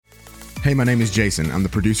Hey, my name is Jason. I'm the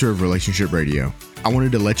producer of Relationship Radio. I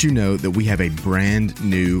wanted to let you know that we have a brand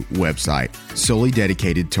new website solely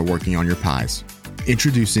dedicated to working on your pies.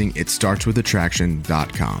 Introducing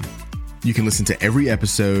itstartswithattraction.com. You can listen to every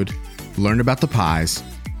episode, learn about the pies,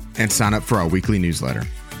 and sign up for our weekly newsletter.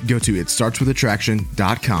 Go to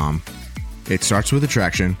itstartswithattraction.com. It starts with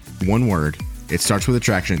attraction, one word.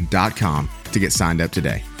 Itstartswithattraction.com to get signed up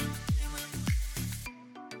today.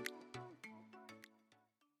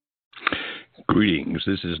 Greetings.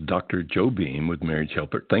 This is Dr. Joe Beam with Marriage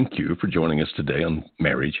Helper. Thank you for joining us today on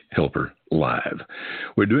Marriage Helper Live.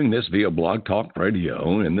 We're doing this via Blog Talk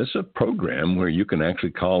Radio, and this is a program where you can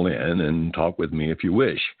actually call in and talk with me if you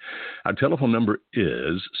wish. Our telephone number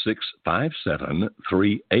is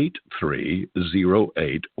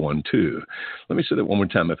 657-383-0812. Let me say that one more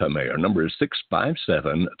time if I may. Our number is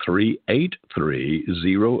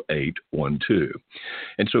 657-383-0812.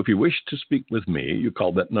 And so if you wish to speak with me, you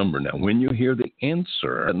call that number. Now, when you hear the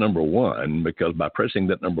answer at number one, because by pressing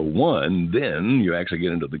that number one, then you actually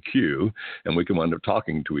get into the queue and we can wind up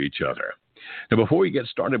talking to each other. Now, before we get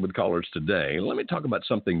started with callers today, let me talk about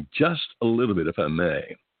something just a little bit, if I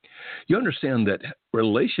may. You understand that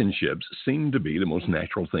relationships seem to be the most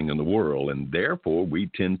natural thing in the world, and therefore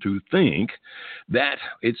we tend to think that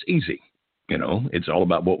it's easy. You know, it's all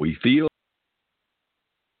about what we feel.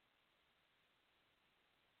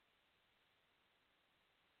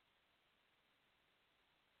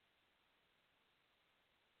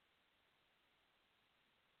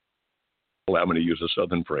 Allow me to use a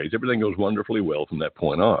Southern phrase. Everything goes wonderfully well from that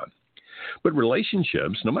point on. But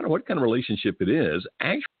relationships, no matter what kind of relationship it is,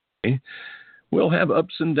 actually will have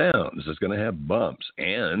ups and downs. It's going to have bumps,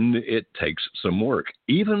 and it takes some work.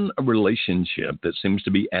 Even a relationship that seems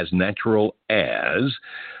to be as natural as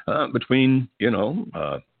between,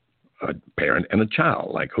 a parent and a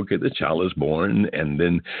child. Like, okay, the child is born, and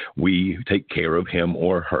then we take care of him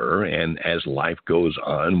or her, and as life goes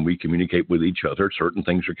on, we communicate with each other. Certain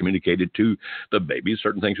things are communicated to the baby,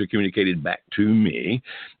 certain things are communicated back to me,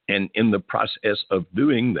 and in the process of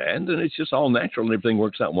doing that, then it's just all natural, and everything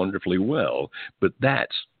works out wonderfully well. But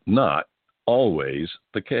that's not always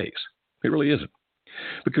the case. It really isn't.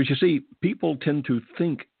 Because, you see, people tend to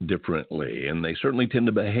think differently, and they certainly tend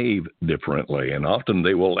to behave differently, and often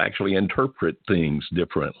they will actually interpret things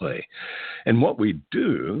differently. And what we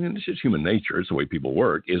do, and it's just human nature, it's the way people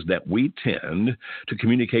work, is that we tend to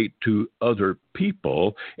communicate to other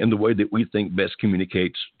people in the way that we think best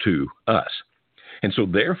communicates to us. And so,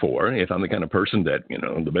 therefore, if I'm the kind of person that,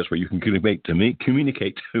 the best way you can communicate to me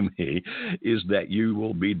is that you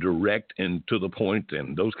will be direct and to the point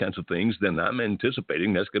and those kinds of things, then I'm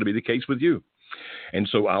anticipating that's going to be the case with you. And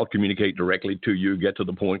so I'll communicate directly to you, get to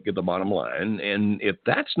the point, get the bottom line. And if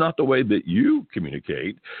that's not the way that you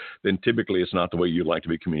communicate, then typically it's not the way you'd like to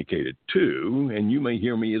be communicated to. And you may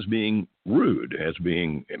hear me as being rude, as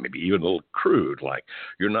being maybe even a little crude, like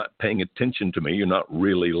you're not paying attention to me, you're not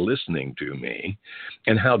really listening to me.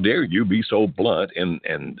 And how dare you be so blunt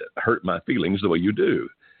and hurt my feelings the way you do?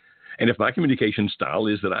 And if my communication style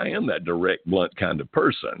is that I am that direct, blunt kind of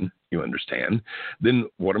person, you understand, then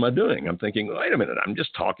what am I doing? I'm thinking, wait a minute, I'm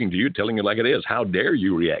just talking to you, telling you like it is. How dare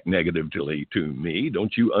you react negatively to me?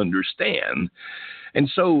 Don't you understand? And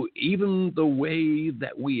so even the way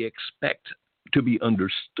that we expect to be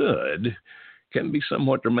understood can be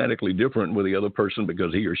somewhat dramatically different with the other person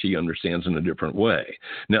because he or she understands in a different way.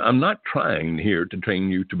 Now, I'm not trying here to train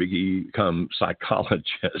you to become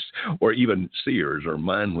psychologists or even seers or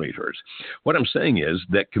mind readers. What I'm saying is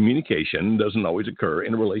that communication doesn't always occur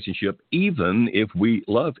in a relationship, even if we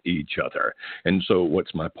love each other. And so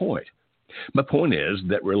what's my point? My point is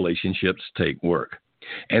that relationships take work.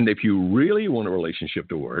 And if you really want a relationship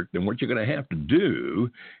to work, then what you're going to have to do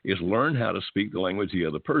is learn how to speak the language of the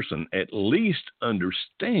other person, at least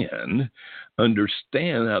understand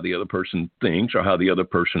how the other person thinks or how the other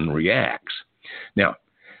person reacts. Now,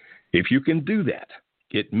 if you can do that,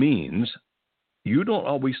 it means you don't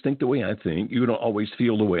always think the way I think, you don't always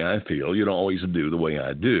feel the way I feel, you don't always do the way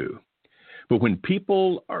I do. But when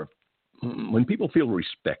people feel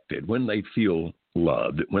respected, when they feel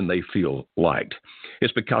loved, when they feel liked,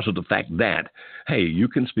 it's because of the fact that, hey, you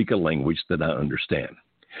can speak a language that I understand.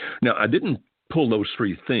 Now, I didn't pull those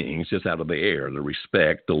three things just out of the air, the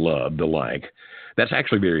respect, the love, the like. That's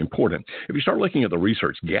actually very important. If you start looking at the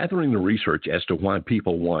research, gathering the research as to why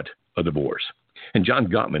people want a divorce, And John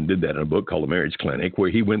Gottman did that in a book called The Marriage Clinic, where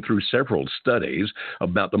he went through several studies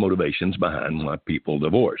about the motivations behind why people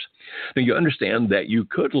divorce. Now, you understand that you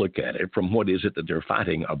could look at it from what is it that they're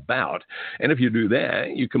fighting about. And if you do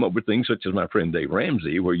that, you come up with things such as my friend Dave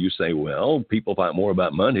Ramsey, where you say, well, people fight more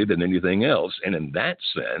about money than anything else. And in that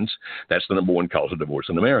sense, that's the number one cause of divorce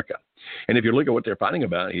in America. And if you look at what they're fighting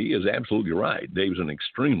about, he is absolutely right. Dave's an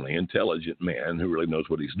extremely intelligent man who really knows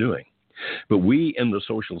what he's doing. But we in the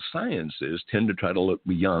social sciences tend to try to look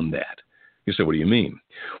beyond that. You say, what do you mean?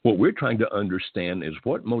 What we're trying to understand is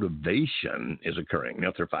what motivation is occurring. Now,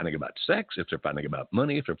 if they're fighting about sex, if they're fighting about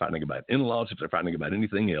money, if they're fighting about in-laws, if they're fighting about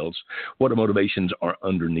anything else, what motivations are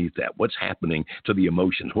underneath that? What's happening to the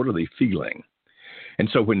emotions? What are they feeling? And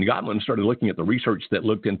so when Gottman started looking at the research that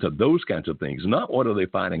looked into those kinds of things, not what are they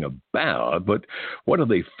fighting about, but what are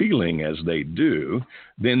they feeling as they do,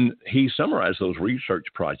 then he summarized those research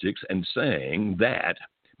projects and saying that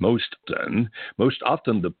most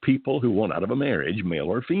often the people who want out of a marriage, male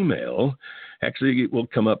or female, actually will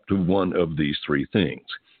come up to one of these three things.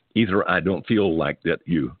 Either I don't feel like that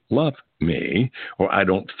you love me, or I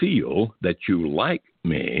don't feel that you like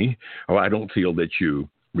me, or I don't feel that you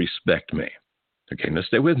respect me. Okay, now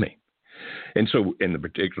stay with me. And so in the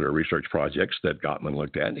particular research projects that Gottman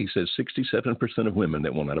looked at, he says 67% of women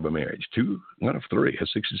that want out of a marriage, 2 out of 3,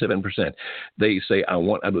 67%, they say, I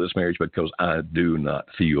want out of this marriage because I do not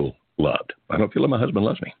feel loved. I don't feel like my husband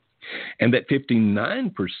loves me. And that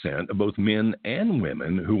 59% of both men and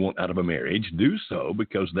women who want out of a marriage do so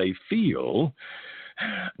because they feel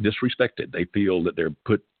disrespected. They feel that they're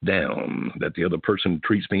put down, that the other person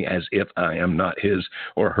treats me as if I am not his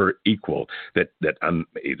or her equal, that I'm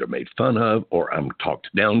either made fun of or I'm talked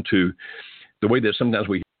down to. The way that sometimes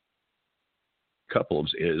we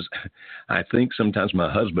couples is, I think sometimes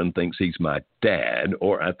my husband thinks he's my dad,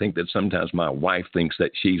 or I think that sometimes my wife thinks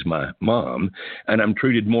that she's my mom, and I'm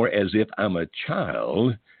treated more as if I'm a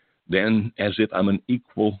child than as if I'm an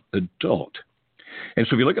equal adult. And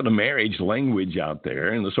so if you look at the marriage language out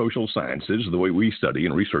there in the social sciences, the way we study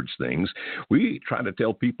and research things, we try to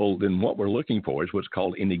tell people then what we're looking for is what's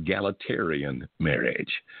called an egalitarian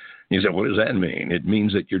marriage. You say, what does that mean? It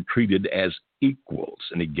means that you're treated as equals.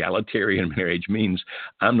 An egalitarian marriage means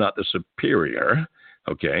I'm not the superior.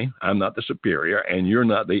 Okay, I'm not the superior and you're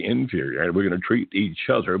not the inferior. And we're going to treat each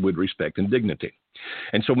other with respect and dignity.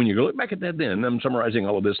 And so when you look back at that then, I'm summarizing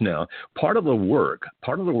all of this now, part of the work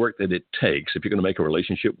that it takes if you're going to make a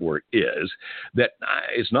relationship work is that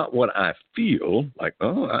it's not what I feel like,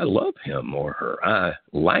 oh, I love him or her, I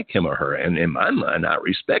like him or her, and in my mind, I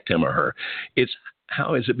respect him or her. It's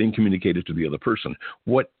how is it being communicated to the other person?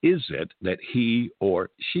 What is it that he or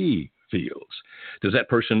she feels? Does that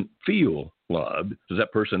person feel loved? Does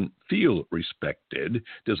that person feel respected?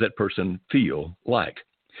 Does that person feel liked?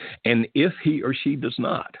 And if he or she does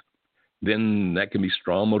not, then that can be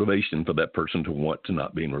strong motivation for that person to want to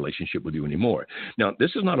not be in relationship with you anymore. Now,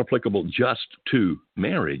 this is not applicable just to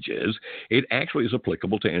marriages. It actually is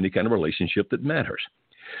applicable to any kind of relationship that matters.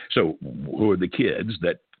 So who are the kids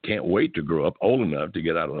that can't wait to grow up old enough to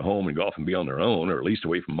get out of the home and go off and be on their own, or at least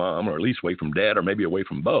away from mom, or at least away from dad, or maybe away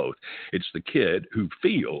from both? It's the kid who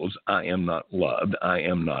feels I am not loved, I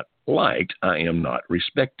am not liked, I am not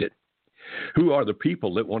respected. Who are the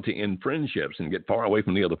people that want to end friendships and get far away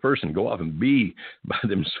from the other person, go off and be by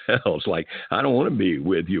themselves? Like, I don't want to be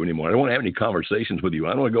with you anymore. I don't want to have any conversations with you.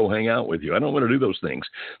 I don't want to go hang out with you. I don't want to do those things.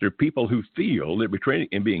 There are people who feel they're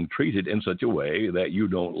being treated in such a way that you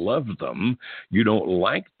don't love them, you don't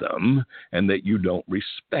like them, and that you don't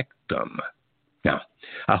respect them. Now,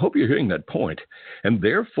 I hope you're hearing that point. And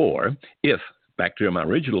therefore, back to my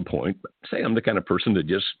original point, say I'm the kind of person that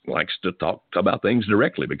just likes to talk about things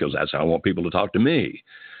directly because that's how I want people to talk to me.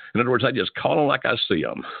 In other words, I just call them like I see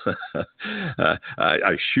them.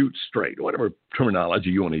 I shoot straight, whatever terminology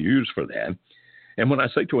you want to use for that. And when I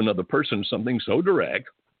say to another person something so direct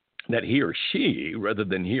that he or she, rather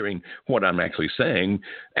than hearing what I'm actually saying,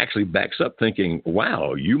 actually backs up thinking,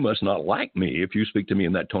 wow, you must not like me if you speak to me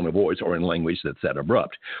in that tone of voice or in language that's that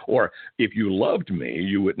abrupt. Or if you loved me,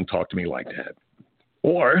 you wouldn't talk to me like that.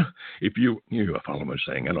 Or if you follow what I'm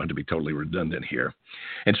saying, I don't have to be totally redundant here.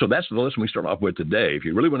 And so that's the lesson we start off with today. If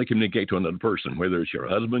you really want to communicate to another person, whether it's your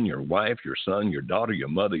husband, your wife, your son, your daughter, your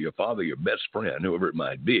mother, your father, your best friend, whoever it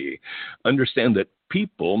might be, understand that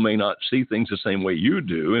people may not see things the same way you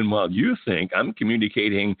do. And while you think I'm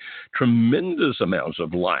communicating tremendous amounts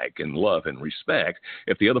of like and love and respect,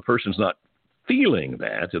 if the other person's not feeling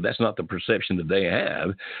that, if that's not the perception that they have,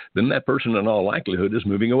 then that person in all likelihood is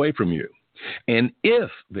moving away from you. And if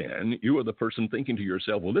then you are the person thinking to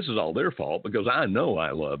yourself, well, this is all their fault because I know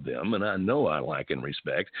I love them and I know I like and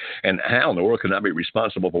respect, and how in the world can I be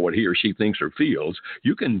responsible for what he or she thinks or feels?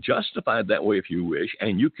 You can justify it that way if you wish,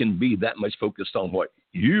 and you can be that much focused on what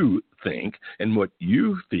you think and what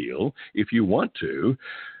you feel if you want to.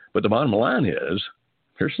 But the bottom line is,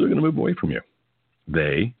 they're still going to move away from you.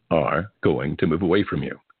 They are going to move away from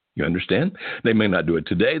you. You understand? They may not do it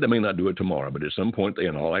today. They may not do it tomorrow, but at some point they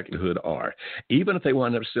in all likelihood are. Even if they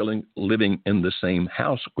wind up still living in the same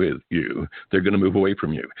house with you, they're going to move away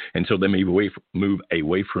from you. And so they may move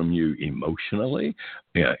away from you emotionally,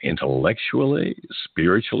 intellectually,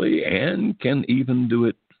 spiritually, and can even do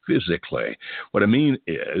it physically. What I mean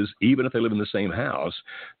is, even if they live in the same house,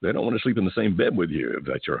 they don't want to sleep in the same bed with you if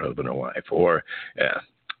that's your husband or wife, or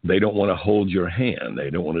they don't want to hold your hand. They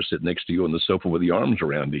don't want to sit next to you on the sofa with the arms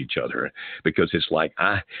around each other, because it's like,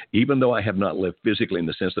 even though I have not left physically in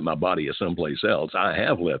the sense that my body is someplace else, I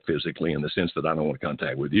have left physically in the sense that I don't want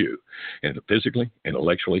contact with you, and physically,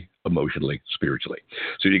 intellectually, emotionally, spiritually.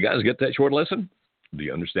 So you guys get that short lesson? Do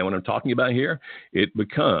you understand what I'm talking about here? It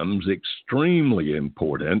becomes extremely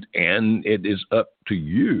important, and it is up to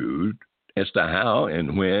you as to how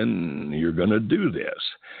and when you're going to do this.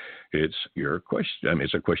 It's your question. I mean,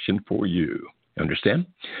 it's a question for you. Understand?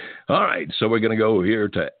 All right. So we're going to go here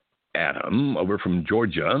to Adam over from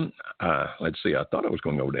Georgia. Let's see. I thought I was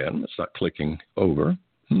going over to Adam. It's not clicking over.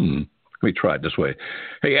 Let me try it this way.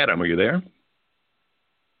 Hey, Adam, are you there?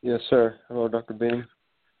 Yes, sir. Hello, Dr. Benny.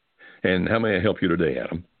 And how may I help you today,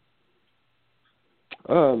 Adam?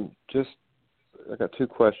 I got two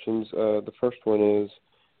questions. The first one is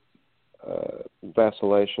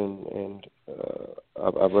vacillation, and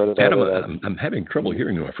I've read it. Adam, I'm having trouble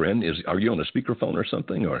hearing you, my friend. Are you on a speakerphone or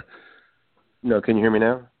something? Or no? Can you hear me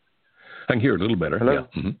now? I can hear a little better. Hello?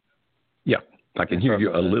 Yeah, yeah, I can hear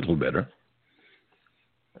you a little better.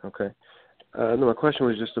 Okay. No, my question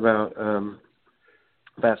was just about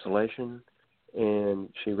vacillation, and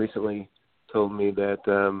she recently told me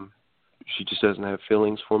that she just doesn't have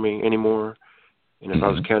feelings for me anymore, and if I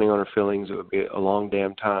was counting on her feelings, it would be a long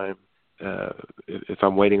damn time. If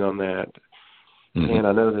I'm waiting on that. And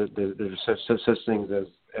I know that there's such things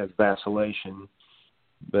as vacillation,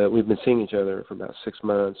 but we've been seeing each other for about 6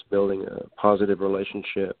 months, building a positive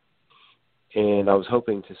relationship, and I was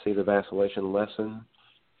hoping to see the vacillation lessen.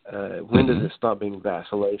 When does it stop being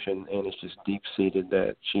vacillation and it's just deep-seated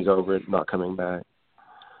that she's over it, not coming back?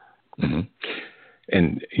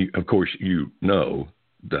 And, of course, you know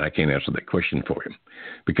that I can't answer that question for you,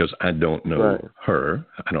 because I don't know her.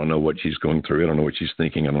 I don't know what she's going through. I don't know what she's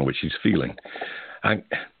thinking. I don't know what she's feeling.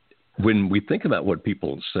 When we think about what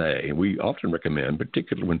people say, we often recommend,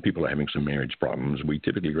 particularly when people are having some marriage problems, we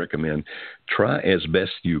typically recommend try as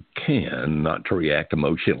best you can not to react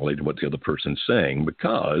emotionally to what the other person's saying,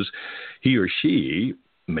 because he or she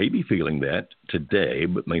may be feeling that today,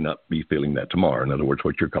 but may not be feeling that tomorrow. In other words,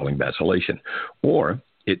 what you're calling vacillation. Or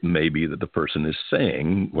it may be that the person is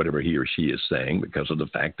saying whatever he or she is saying because of the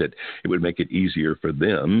fact that it would make it easier for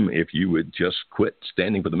them if you would just quit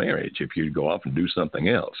standing for the marriage, if you'd go off and do something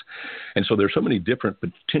else. And so there's so many different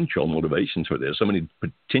potential motivations for this, so many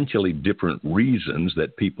potentially different reasons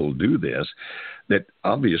that people do this, that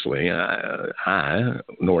obviously I,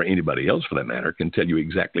 nor anybody else for that matter, can tell you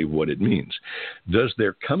exactly what it means. Does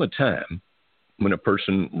there come a time when a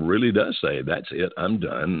person really does say, that's it, I'm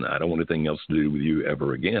done, I don't want anything else to do with you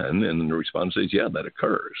ever again? And the response is, yeah, that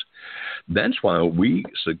occurs. That's why we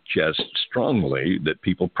suggest strongly that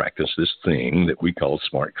people practice this thing that we call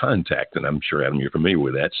smart contact. And I'm sure, Adam, you're familiar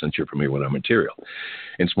with that since you're familiar with our material.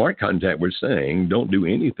 In smart contact, we're saying don't do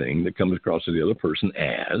anything that comes across to the other person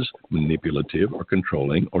as manipulative or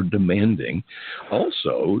controlling or demanding.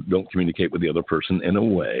 Also, don't communicate with the other person in a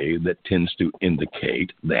way that tends to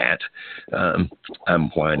indicate that I'm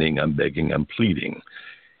whining, I'm begging, I'm pleading.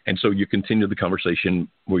 And so you continue the conversation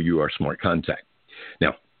where you are smart contact.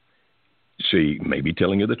 Now, she may be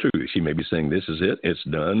telling you the truth. She may be saying, this is it, it's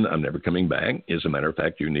done, I'm never coming back. As a matter of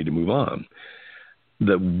fact, you need to move on.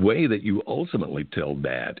 The way that you ultimately tell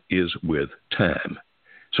that is with time.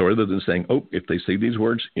 So rather than saying, oh, if they say these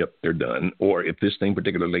words, yep, they're done. Or if this thing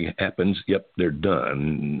particularly happens, yep, they're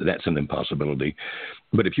done. That's an impossibility.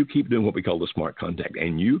 But if you keep doing what we call the smart contact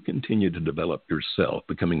and you continue to develop yourself,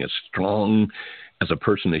 becoming as strong as a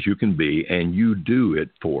person as you can be, and you do it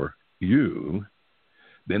for you,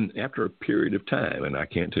 then after a period of time, and I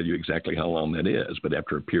can't tell you exactly how long that is, but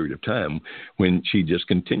after a period of time, when she just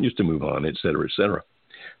continues to move on, et cetera,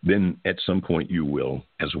 then at some point you will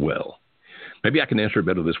as well. Maybe I can answer it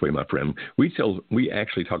better this way, my friend. We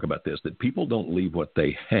actually talk about this, that people don't leave what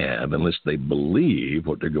they have unless they believe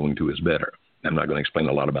what they're going to is better. I'm not going to explain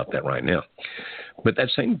a lot about that right now. But that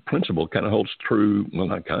same principle kind of holds true, well,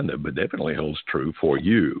 not kind of, but definitely holds true for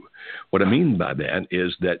you. What I mean by that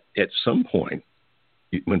is that at some point,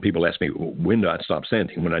 when people ask me, when do I stop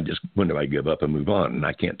sinning? When do I give up and move on? And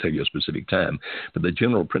I can't tell you a specific time. But the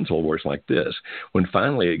general principle works like this. When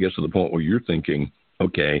finally it gets to the point where you're thinking,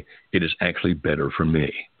 okay, it is actually better for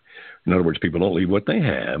me. In other words, people don't leave what they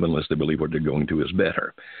have unless they believe what they're going to is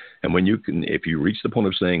better. And if you reach the point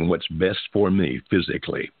of saying what's best for me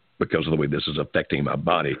physically, because of the way this is affecting my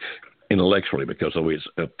body, intellectually, because of the way it's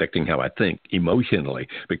affecting how I think, emotionally,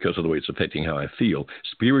 because of the way it's affecting how I feel,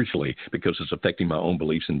 spiritually, because it's affecting my own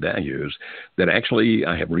beliefs and values, that actually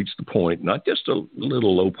I have reached the point, not just a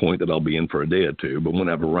little low point that I'll be in for a day or two, but when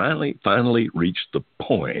I've finally reached the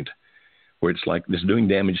point where it's like this doing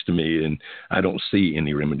damage to me and I don't see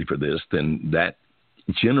any remedy for this, then that,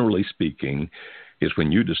 generally speaking, is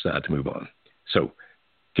when you decide to move on. So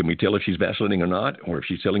can we tell if she's vacillating or not, or if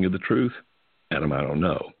she's telling you the truth? Adam, I don't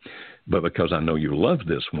know. But because I know you love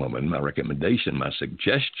this woman, my recommendation, my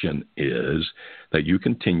suggestion is that you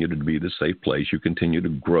continue to be the safe place. You continue to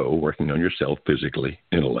grow, working on yourself physically,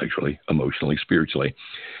 intellectually, emotionally, spiritually.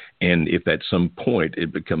 And if at some point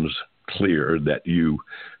it becomes clear that you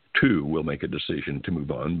too will make a decision to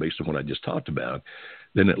move on based on what I just talked about,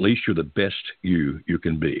 then at least you're the best you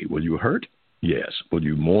can be. Will you hurt? Yes. Will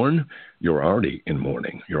you mourn? You're already in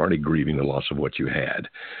mourning. You're already grieving the loss of what you had.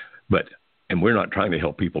 And we're not trying to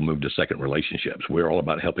help people move to second relationships. We're all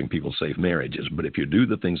about helping people save marriages. But if you do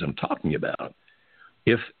the things I'm talking about,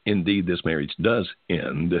 if indeed this marriage does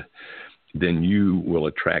end, then you will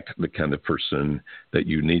attract the kind of person that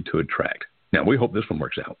you need to attract. Now, we hope this one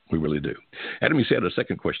works out. We really do. Adam, you said a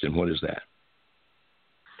second question. What is that?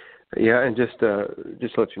 Yeah, and just to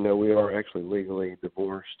let you know, we are actually legally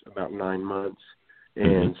divorced about 9 months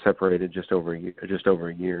and separated just over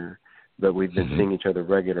a year. But we've been seeing each other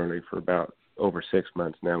regularly for about over 6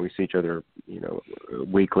 months now. We see each other,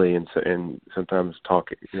 weekly and sometimes talk,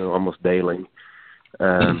 almost daily.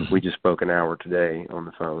 We just spoke an hour today on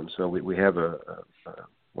the phone, so we have a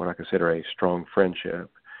what I consider a strong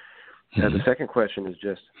friendship. The second question is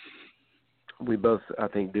just, we both, I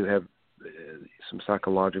think, do have some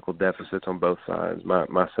psychological deficits on both sides,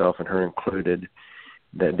 myself and her included,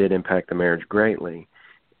 that did impact the marriage greatly.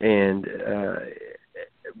 And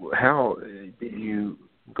how do you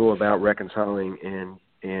go about reconciling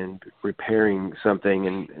and repairing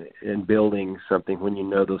something and building something when you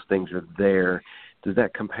know those things are there? Does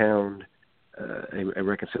that compound a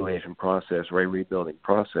reconciliation process or a rebuilding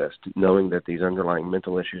process, knowing that these underlying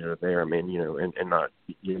mental issues are there? I mean, and not,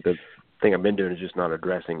 the thing I've been doing is just not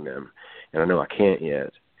addressing them. And I know I can't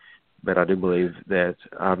yet, but I do believe that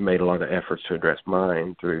I've made a lot of efforts to address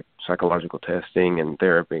mine through psychological testing and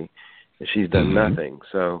therapy, and she's done nothing.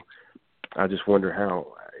 So I just wonder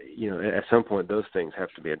how, at some point those things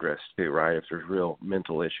have to be addressed too, right? If there's real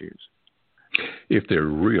mental issues. If they're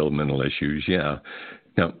real mental issues, yeah.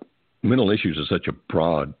 Now, mental issues is such a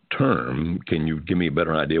broad term. Can you give me a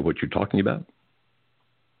better idea of what you're talking about?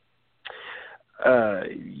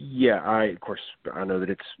 Yeah, I know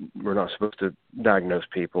that we're not supposed to diagnose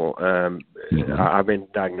people. I've been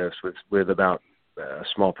diagnosed with about a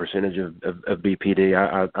small percentage of BPD.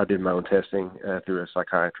 I did my own testing through a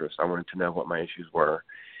psychiatrist. I wanted to know what my issues were,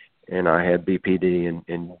 and I had BPD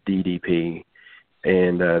and DDP,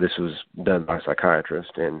 and this was done by a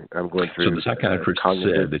psychiatrist, and I'm going through. So the psychiatrist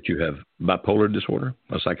said that you have bipolar disorder?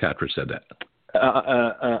 A psychiatrist said that?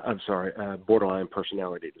 I'm sorry, borderline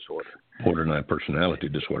personality disorder. Borderline personality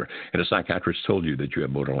disorder. And a psychiatrist told you that you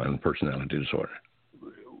have borderline personality disorder.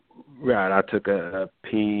 Right. I took a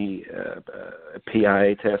PIA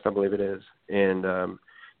test, I believe it is, and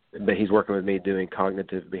but he's working with me doing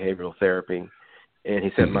cognitive behavioral therapy, and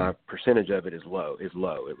he said my percentage of it is low. It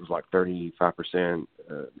was like 35%,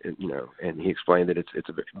 and he explained that it's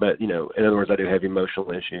a bit, but in other words, I do have emotional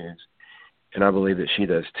issues. And I believe that she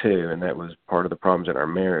does too, and that was part of the problems in our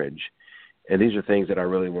marriage. And these are things that I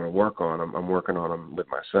really want to work on. I'm working on them with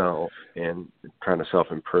myself and trying to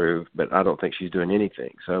self-improve, but I don't think she's doing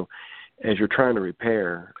anything. So as you're trying to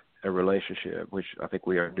repair a relationship, which I think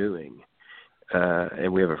we are doing,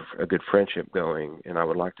 and we have a good friendship going, and I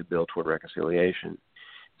would like to build toward reconciliation,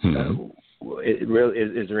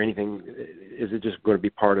 is there anything, is it just going to be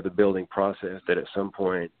part of the building process that at some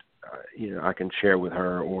point I can share with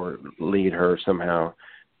her or lead her somehow,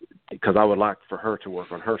 because I would like for her to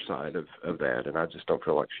work on her side of that, and I just don't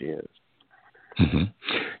feel like she is.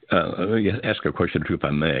 Let me ask a question or two, if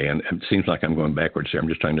I may, and it seems like I'm going backwards here. I'm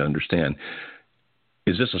just trying to understand.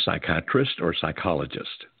 Is this a psychiatrist or a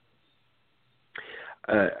psychologist?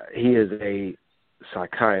 He is a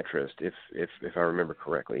psychiatrist, if I remember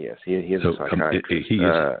correctly. Yes, he is a psychiatrist. He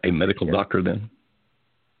is a medical doctor, then?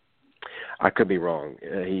 I could be wrong.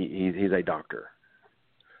 He's a doctor.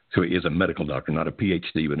 So he is a medical doctor, not a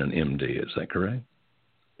PhD, but an MD. Is that correct?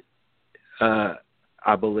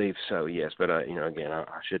 I believe so, yes. But again, I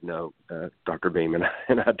should know, Dr. Beam, and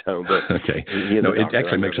I don't. But okay, it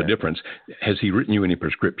actually makes a difference. Has he written you any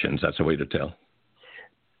prescriptions? That's a way to tell.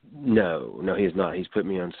 No, he's not. He's put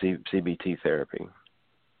me on CBT therapy.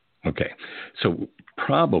 Okay, so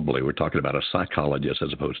probably we're talking about a psychologist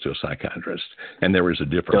as opposed to a psychiatrist, and there is a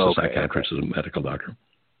difference. A psychiatrist is a medical doctor.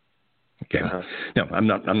 Okay. Now, I'm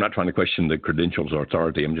not trying to question the credentials or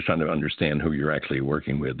authority. I'm just trying to understand who you're actually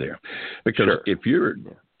working with there, because if you're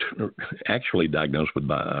actually diagnosed with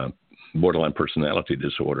borderline personality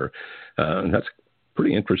disorder, that's a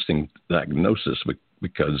pretty interesting diagnosis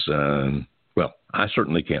because. Well, I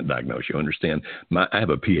certainly can't diagnose you. Understand? I have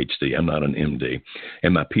a PhD. I'm not an MD.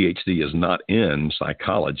 And my PhD is not in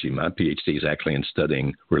psychology. My PhD is actually in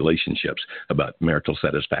studying relationships, about marital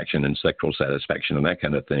satisfaction and sexual satisfaction and that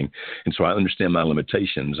kind of thing. And so I understand my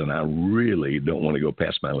limitations, and I really don't want to go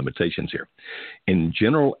past my limitations here. In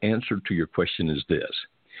general, answer to your question is this.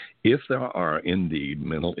 If there are indeed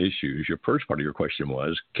mental issues, your first part of your question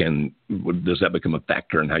was, does that become a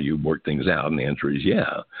factor in how you work things out? And the answer is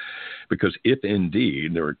yeah. Because if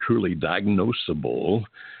indeed there are truly diagnosable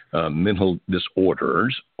mental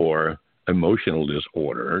disorders or emotional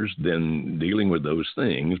disorders, then dealing with those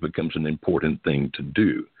things becomes an important thing to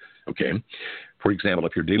do. Okay. For example,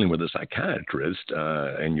 if you're dealing with a psychiatrist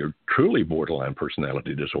and you're truly borderline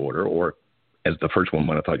personality disorder, or as the first one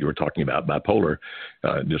I thought you were talking about, bipolar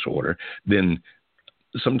disorder, then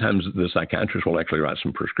sometimes the psychiatrist will actually write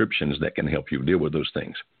some prescriptions that can help you deal with those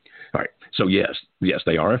things. All right. So yes,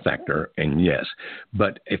 they are a factor, and yes.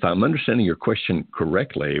 But if I'm understanding your question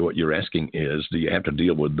correctly, what you're asking is, do you have to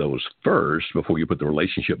deal with those first before you put the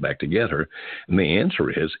relationship back together? And the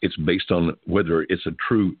answer is, it's based on whether it's a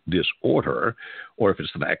true disorder or if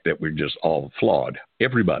it's the fact that we're just all flawed.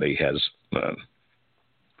 Everybody has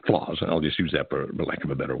flaws, and I'll just use that for lack of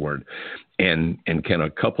a better word. And can a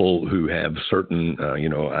couple who have certain,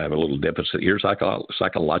 I have a little deficit here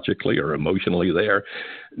psychologically or emotionally there,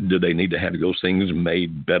 do they need to have those things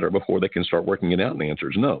made better before they can start working it out? And the answer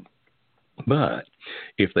is no. But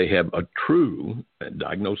if they have a true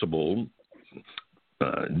diagnosable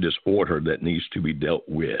disorder that needs to be dealt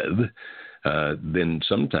with, then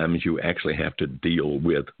sometimes you actually have to deal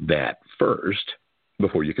with that first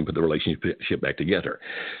before you can put the relationship back together.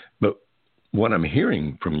 But what I'm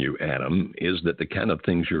hearing from you, Adam, is that the kind of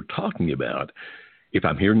things you're talking about, if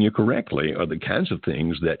I'm hearing you correctly, are the kinds of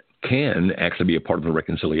things that can actually be a part of the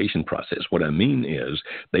reconciliation process. What I mean is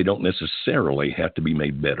they don't necessarily have to be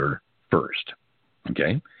made better first.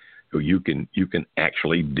 Okay? So you can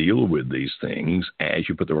actually deal with these things as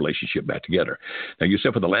you put the relationship back together. Now, you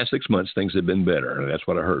said for the last 6 months, things have been better. That's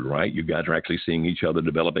what I heard, right? You guys are actually seeing each other,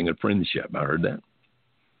 developing a friendship. I heard that.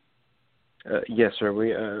 Yes,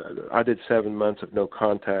 sir. I did 7 months of no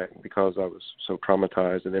contact because I was so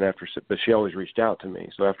traumatized, and then but she always reached out to me.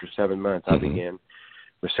 So after 7 months, I began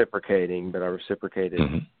reciprocating, but I reciprocated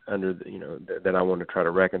under that I wanted to try to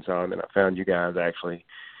reconcile, and then I found you guys actually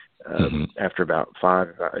after about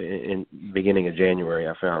in beginning of January.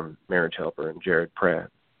 I found Marriage Helper and Jared Pratt.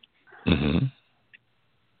 And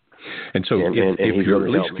so, if you're at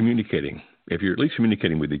least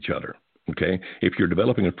communicating with each other. Okay, if you're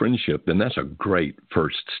developing a friendship, then that's a great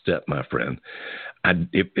first step, my friend.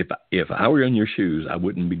 If I were in your shoes, I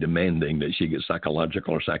wouldn't be demanding that she get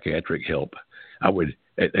psychological or psychiatric help. I would,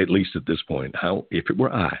 at least at this point. If it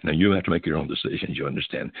were I, now you have to make your own decisions, you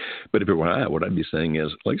understand. But if it were I, what I'd be saying is,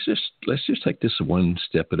 let's just take this one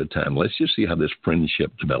step at a time. Let's just see how this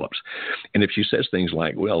friendship develops. And if she says things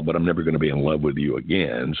like, well, but I'm never going to be in love with you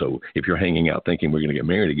again, so if you're hanging out thinking we're going to get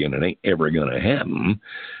married again, it ain't ever going to happen,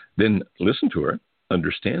 then listen to her,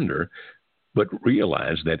 understand her, but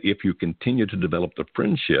realize that if you continue to develop the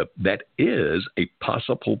friendship, that is a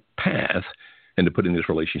possible path into putting this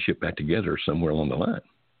relationship back together somewhere along the line.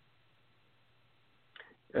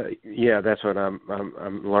 Yeah, that's what I'm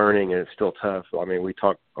learning, and it's still tough. I mean, we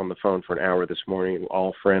talked on the phone for an hour this morning,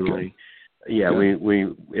 all friendly. Yeah,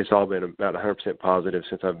 it's all been about 100% positive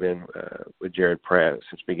since I've been with Jared Pratt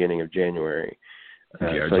since beginning of January. So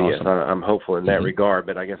yes, I'm hopeful in that regard,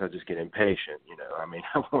 but I guess I just get impatient. I mean,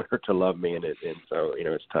 I want her to love me, and so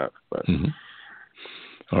it's tough. But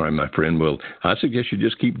All right, my friend. Well, I suggest you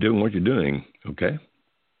just keep doing what you're doing, okay?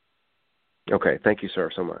 Okay. Thank you, sir,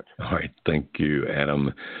 so much. All right. Thank you,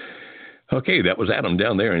 Adam. Okay, that was Adam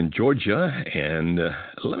down there in Georgia. And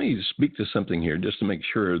let me speak to something here just to make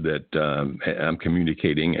sure that I'm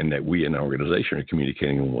communicating and that we in our organization are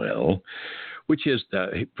communicating well, which is,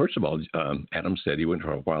 first of all, Adam said he went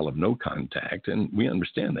for a while of no contact, and we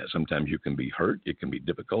understand that. Sometimes you can be hurt, it can be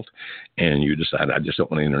difficult, and you decide, I just don't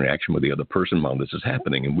want any interaction with the other person while this is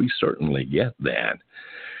happening, and we certainly get that.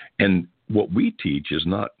 And what we teach is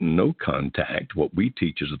not no contact. What we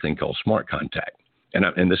teach is a thing called smart contact.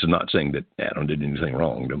 And this is not saying that Adam did anything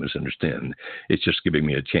wrong. Don't misunderstand. It's just giving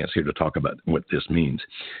me a chance here to talk about what this means.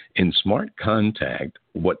 In smart contact,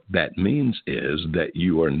 what that means is that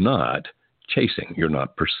you are not chasing, you're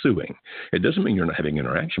not pursuing. It doesn't mean you're not having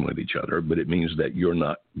interaction with each other, but it means that you're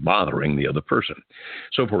not bothering the other person.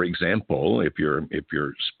 So, for example, if your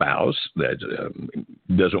spouse that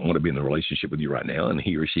doesn't want to be in a relationship with you right now, and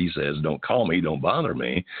he or she says, "Don't call me, don't bother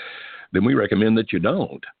me," then we recommend that you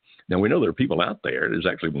don't. Now, we know there are people out there. There's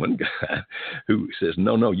actually one guy who says,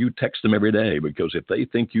 no, you text them every day, because if they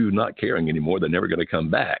think you're not caring anymore, they're never going to come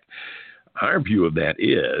back. Our view of that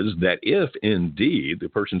is that if indeed the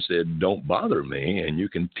person said, "Don't bother me," and you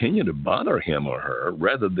continue to bother him or her,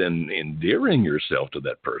 rather than endearing yourself to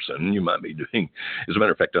that person, you might be doing, as a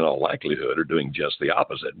matter of fact, in all likelihood, are doing just the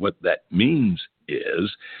opposite. What that means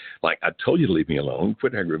is, like, I told you to leave me alone,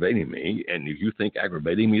 quit aggravating me, and if you think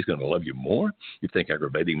aggravating me is going to love you more, you think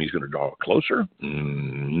aggravating me is going to draw closer,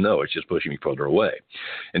 no, it's just pushing me further away.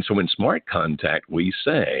 And so in smart contact, we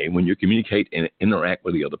say, when you communicate and interact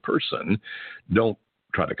with the other person, don't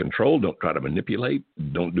try to control, don't try to manipulate,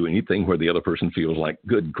 don't do anything where the other person feels like,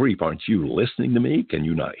 "Good grief, aren't you listening to me? Can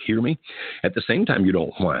you not hear me?" At the same time, you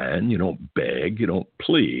don't whine, you don't beg, you don't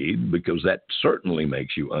plead, because that certainly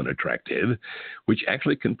makes you unattractive, which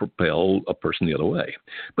actually can propel a person the other way.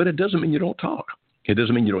 But it doesn't mean you don't talk. It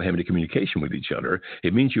doesn't mean you don't have any communication with each other.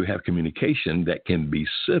 It means you have communication that can be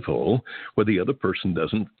civil, where the other person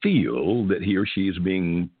doesn't feel that he or she is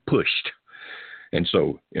being pushed. And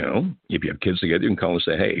so, if you have kids together, you can call and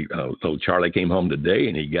say, "Hey, little Charlie came home today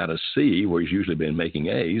and he got a C where he's usually been making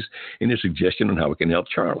A's. Any suggestion on how we can help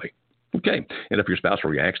Charlie?" Okay. And if your spouse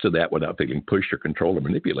reacts to that without feeling pushed or controlled or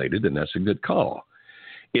manipulated, then that's a good call.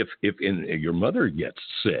 If your mother gets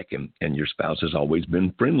sick and your spouse has always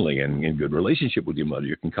been friendly and in good relationship with your mother,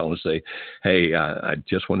 you can call and say, "Hey, I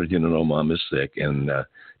just wanted you to know Mom is sick, and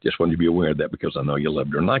just wanted you to be aware of that because I know you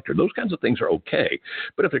loved her and liked her." Those kinds of things are okay.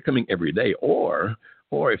 But if they're coming every day, or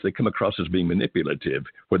if they come across as being manipulative,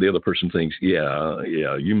 where the other person thinks, yeah,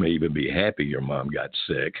 you may even be happy your mom got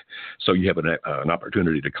sick, so you have an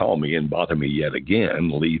opportunity to call me and bother me yet again,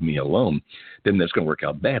 leave me alone, then that's going to work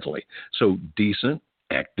out badly. So decent,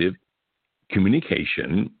 active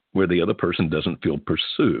communication where the other person doesn't feel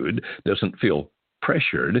pursued, doesn't feel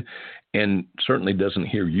pressured, and certainly doesn't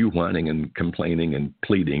hear you whining and complaining and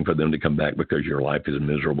pleading for them to come back because your life is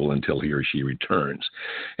miserable until he or she returns.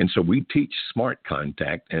 And so we teach smart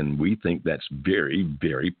contact, and we think that's very,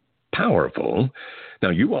 very powerful. Now,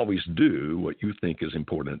 you always do what you think is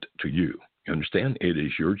important to you. You understand? It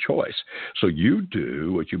is your choice. So you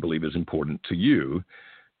do what you believe is important to you.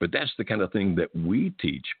 But that's the kind of thing that we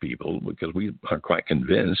teach people, because we are quite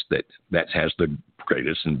convinced that that has the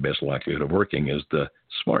greatest and best likelihood of working, is the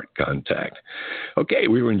smart contact. Okay,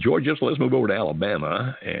 we were in Georgia, so let's move over to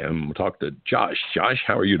Alabama and we'll talk to Josh. Josh,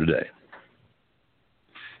 how are you today?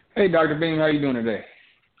 Hey, Dr. Beam, how are you doing today?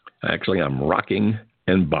 Actually, I'm rocking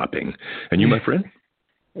and bopping. And you, my friend?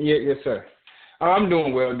 Yes, sir. I'm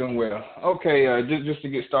doing well. Okay, just to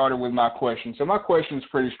get started with my question. So my question is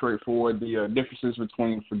pretty straightforward, the differences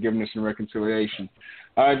between forgiveness and reconciliation.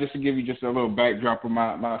 Just to give you just a little backdrop of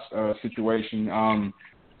my situation. Me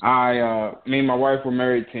and my wife were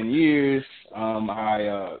married 10 years.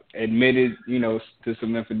 I admitted, to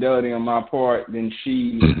some infidelity on my part. Then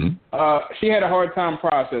she had a hard time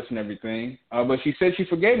processing everything, but she said she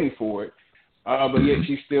forgave me for it. But yet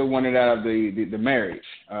she still wanted out of the marriage.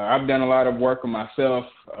 I've done a lot of work on myself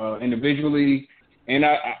individually, and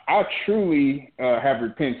I truly have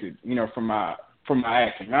repented, from my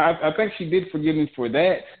actions. I think she did forgive me for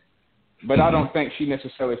that, but I don't think she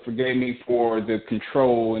necessarily forgave me for the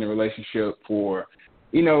control in the relationship. For,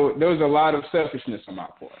 there was a lot of selfishness on my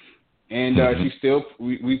part, and she still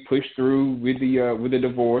we pushed through with the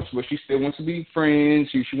divorce, but she still wants to be friends.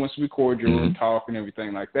 She wants to be cordial and talk and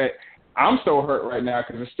everything like that. I'm so hurt right now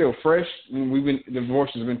because it's still fresh. The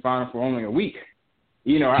divorce has been final for only a week.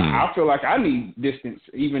 I feel like I need distance,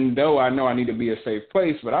 even though I know I need to be a safe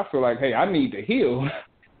place. But I feel like, hey, I need to heal.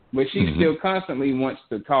 but she still constantly wants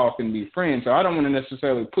to talk and be friends. So I don't want to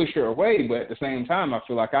necessarily push her away, but at the same time, I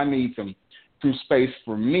feel like I need some space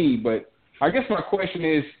for me. But I guess my question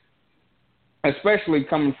is, especially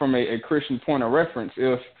coming from a Christian point of reference,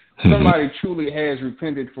 if somebody truly has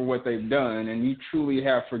repented for what they've done and you truly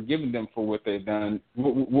have forgiven them for what they've done,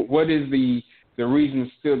 what is the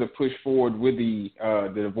reason still to push forward with the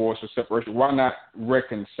divorce or separation? Why not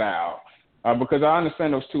reconcile? Because I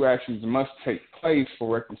understand those two actions must take place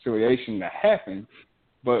for reconciliation to happen,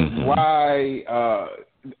 but why?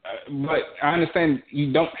 But I understand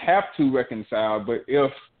you don't have to reconcile, but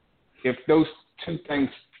if those two things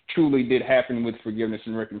truly did happen with forgiveness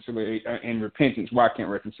and reconciliation and repentance, why can't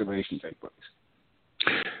reconciliation take place?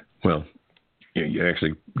 Well, you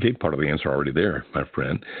actually gave part of the answer already there, my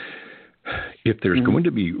friend. If there's going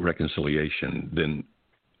to be reconciliation, then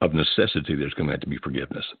of necessity there's going to have to be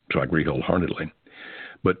forgiveness. So I agree wholeheartedly.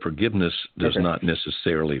 But forgiveness does not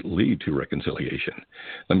necessarily lead to reconciliation.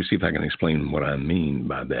 Let me see if I can explain what I mean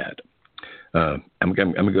by that. I'm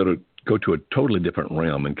going to go to a totally different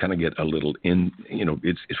realm and kind of get a little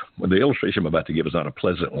it's the illustration I'm about to give is not a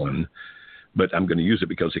pleasant one, but I'm going to use it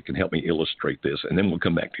because it can help me illustrate this, and then we'll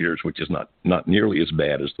come back to yours, which is not nearly as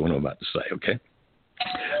bad as the one I'm about to say. Okay,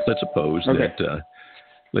 let's suppose that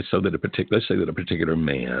let's say that a particular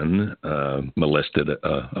man molested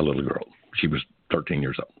a little girl. She was 13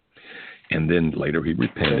 years old, and then later he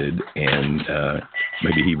repented, and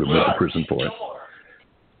maybe he went to prison for it.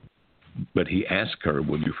 But he asked her,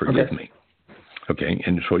 "Will you forgive me?" Okay,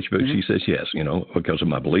 and so she says, "Yes, because of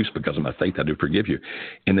my beliefs, because of my faith, I do forgive you."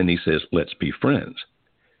 And then he says, "Let's be friends."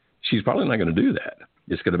 She's probably not going to do that.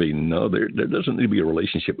 It's going to be, no, there doesn't need to be a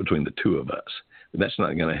relationship between the two of us. That's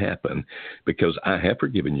not going to happen because I have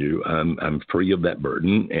forgiven you. I'm free of that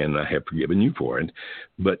burden, and I have forgiven you for it.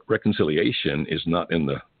 But reconciliation is not in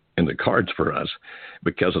the cards for us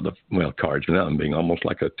because of cards. Now I'm being almost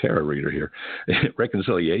like a tarot reader here.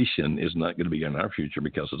 Reconciliation is not going to be in our future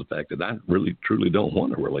because of the fact that I really, truly don't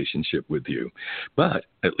want a relationship with you. But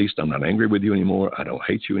at least I'm not angry with you anymore. I don't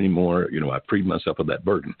hate you anymore. I freed myself of that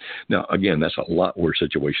burden. Now, again, that's a lot worse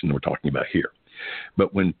situation than we're talking about here.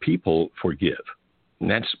 But when people forgive,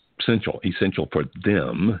 that's essential for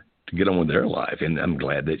them to get on with their life. And I'm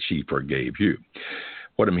glad that she forgave you.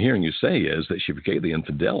 What I'm hearing you say is that she forgave the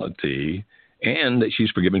infidelity and that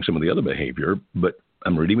she's forgiving some of the other behavior, but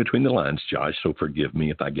I'm reading between the lines, Josh, so forgive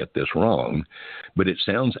me if I get this wrong. But it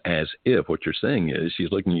sounds as if what you're saying is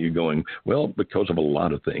she's looking at you going, well, because of a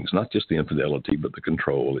lot of things, not just the infidelity, but the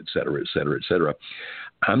control, et cetera, et cetera, et cetera.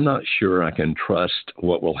 I'm not sure I can trust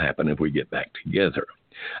what will happen if we get back together.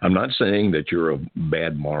 I'm not saying that you're a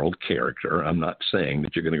bad moral character. I'm not saying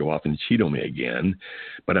that you're going to go off and cheat on me again.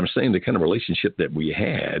 But I'm saying the kind of relationship that we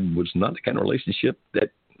had was not the kind of relationship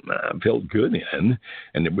that I felt good in,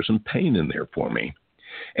 and there was some pain in there for me.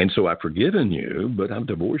 And so I've forgiven you, but I've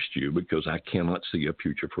divorced you because I cannot see a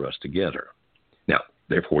future for us together. Now,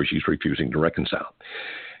 therefore, she's refusing to reconcile.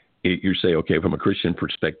 You say, okay, from a Christian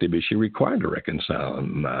perspective, is she required to reconcile?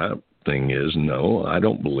 And my thing is, no, I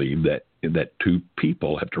don't believe that two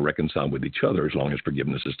people have to reconcile with each other as long as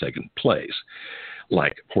forgiveness has taken place.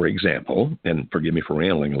 Like, for example, and forgive me for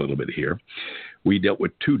rambling a little bit here, we dealt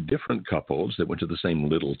with two different couples that went to the same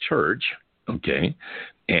little church, okay,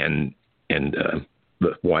 and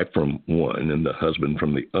the wife from one and the husband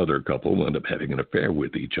from the other couple wound up having an affair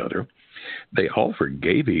with each other. They all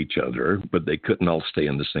forgave each other, but they couldn't all stay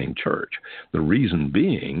in the same church. The reason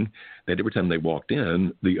being that every time they walked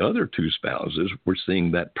in, the other two spouses were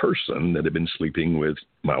seeing that person that had been sleeping with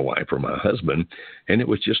my wife or my husband, and it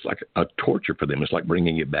was just like a torture for them. It's like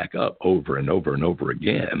bringing it back up over and over and over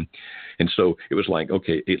again. And so it was like,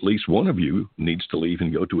 okay, at least one of you needs to leave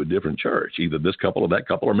and go to a different church, either this couple or that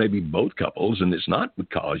couple, or maybe both couples. And it's not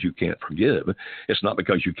because you can't forgive. It's not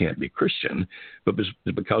because you can't be Christian, but it's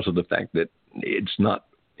because of the fact that it's not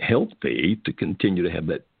healthy to continue to have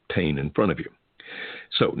that pain in front of you.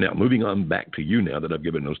 So now moving on back to you now that I've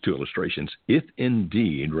given those two illustrations, if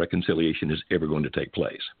indeed reconciliation is ever going to take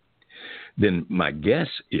place, then my guess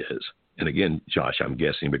is, and again, Josh, I'm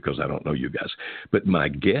guessing because I don't know you guys, but my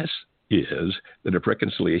guess is that if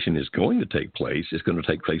reconciliation is going to take place, it's going to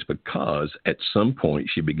take place because at some point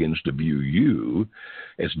she begins to view you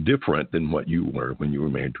as different than what you were when you were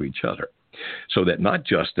married to each other. So that not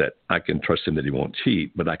just that I can trust him that he won't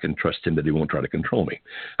cheat, but I can trust him that he won't try to control me.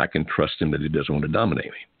 I can trust him that he doesn't want to dominate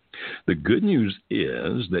me. The good news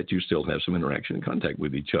is that you still have some interaction and contact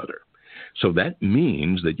with each other. So that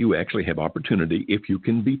means that you actually have opportunity, if you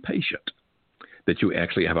can be patient, that you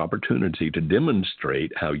actually have opportunity to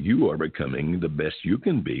demonstrate how you are becoming the best you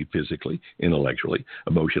can be physically, intellectually,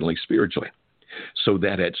 emotionally, spiritually. so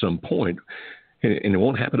that at some point, and it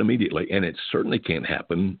won't happen immediately, and it certainly can't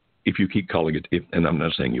happen if you keep calling it, and I'm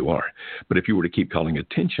not saying you are, but if you were to keep calling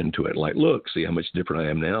attention to it, like, look, see how much different I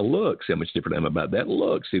am now. Look, see how much different I am about that.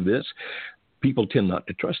 Look, see this. People tend not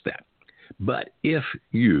to trust that. But if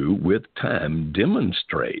you, with time,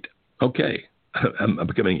 demonstrate, okay, I'm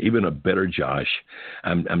becoming even a better Josh.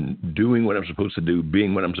 I'm doing what I'm supposed to do,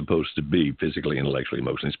 being what I'm supposed to be, physically, intellectually,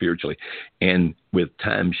 emotionally, spiritually. And with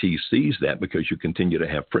time, she sees that because you continue to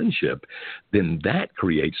have friendship, then that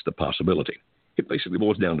creates the possibility. It basically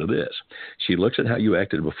boils down to this. She looks at how you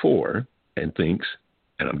acted before and thinks,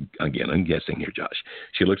 and I'm guessing here, Josh.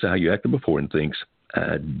 She looks at how you acted before and thinks,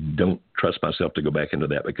 I don't trust myself to go back into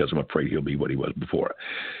that because I'm afraid he'll be what he was before.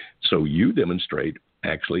 So you demonstrate,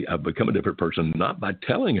 actually, I've become a different person, not by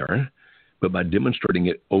telling her, but by demonstrating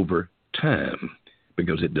it over time,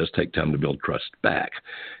 because it does take time to build trust back.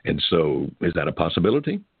 And so is that a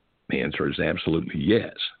possibility? The answer is absolutely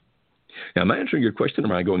yes. Now, am I answering your question, or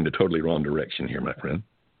am I going the totally wrong direction here, my friend?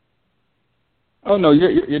 Oh, no,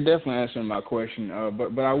 you're definitely answering my question.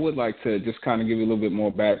 But I would like to just kind of give you a little bit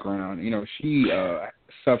more background. She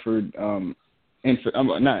suffered, she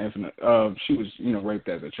was, raped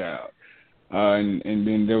as a child. And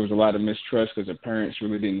then there was a lot of mistrust because her parents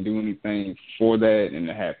really didn't do anything for that, and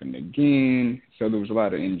it happened again. So there was a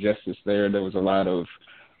lot of injustice there. There was a lot of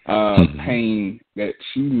pain that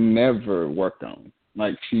she never worked on.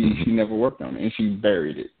 Like she never worked on it, and she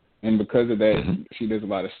buried it. And because of that, she does a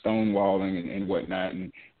lot of stonewalling and whatnot.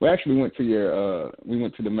 And we actually went to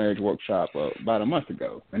the marriage workshop about a month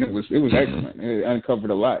ago, and it was excellent. It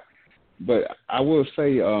uncovered a lot. But I will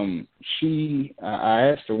say, I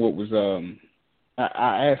asked her what was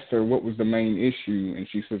the main issue, and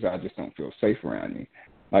she says, I just don't feel safe around you.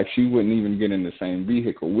 Like she wouldn't even get in the same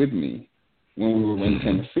vehicle with me when we were in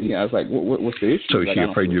Tennessee. I was like, what's the issue? So is she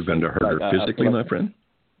afraid you're going to hurt her physically, my friend?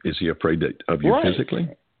 Is he afraid of you physically?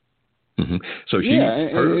 So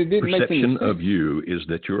her perception of you is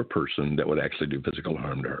that you're a person that would actually do physical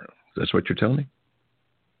harm to her. That's what you're telling me?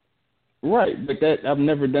 Right, but that I've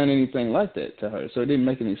never done anything like that to her, so it didn't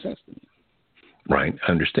make any sense to me. Right,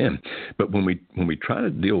 I understand. But when we try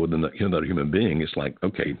to deal with another human being, it's like,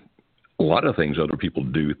 okay, a lot of things other people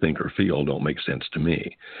do, think, or feel don't make sense to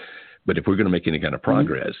me. But if we're going to make any kind of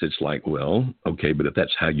progress, it's like, well, okay, but if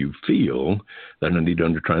that's how you feel, then I need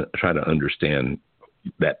to try to understand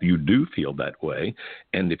that you do feel that way.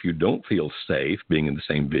 And if you don't feel safe being in the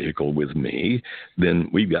same vehicle with me, then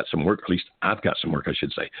we've got some work, at least I've got some work, I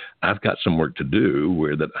should say. I've got some work to do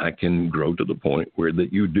where that I can grow to the point where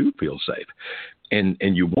that you do feel safe. And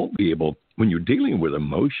you won't be able, when you're dealing with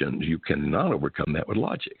emotions, you cannot overcome that with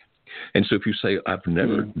logic. And so if you say, I've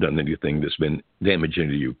never done anything that's been damaging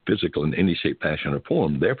to you physical in any shape, fashion, or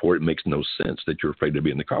form, therefore it makes no sense that you're afraid to be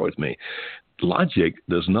in the car with me. Logic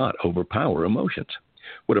does not overpower emotions.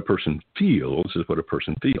 What a person feels is what a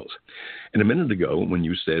person feels. And a minute ago, when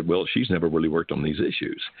you said, well, she's never really worked on these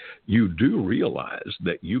issues, you do realize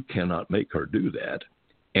that you cannot make her do that.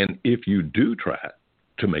 And if you do try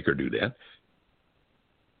to make her do that,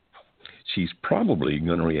 she's probably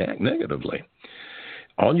going to react negatively.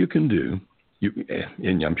 All you can do,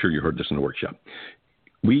 and I'm sure you heard this in the workshop,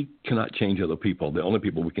 we cannot change other people. The only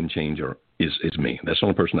people we can change is me. That's the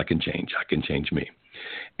only person I can change. I can change me.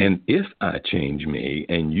 And if I change me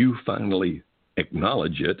and you finally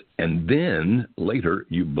acknowledge it and then later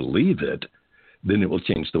you believe it, then it will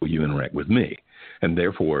change the way you interact with me. And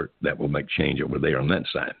therefore, that will make change over there on that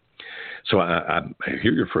side. So I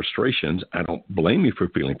hear your frustrations. I don't blame you for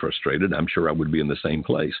feeling frustrated. I'm sure I would be in the same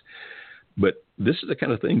place. But this is the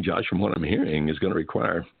kind of thing, Josh, from what I'm hearing, is going to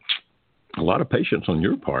require a lot of patience on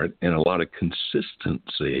your part and a lot of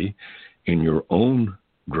consistency in your own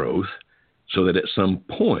growth so that at some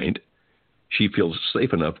point she feels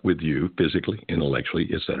safe enough with you physically, intellectually,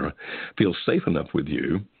 etc., feels safe enough with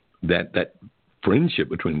you that that friendship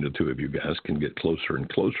between the two of you guys can get closer and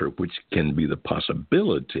closer, which can be the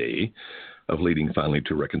possibility of leading finally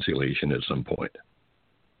to reconciliation at some point.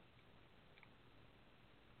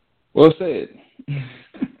 Well said.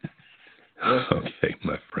 Okay,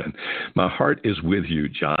 my friend. My heart is with you,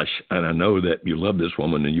 Josh, and I know that you love this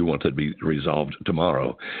woman and you want it to be resolved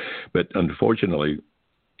tomorrow. But unfortunately,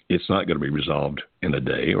 it's not going to be resolved in a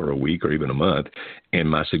day or a week or even a month. And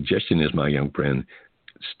my suggestion is, my young friend,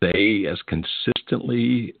 stay as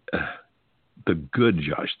consistently the good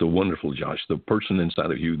Josh, the wonderful Josh, the person inside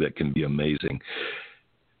of you that can be amazing.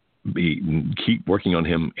 Keep working on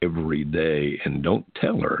him every day, and don't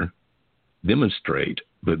tell her. Demonstrate,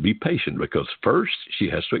 but be patient, because first she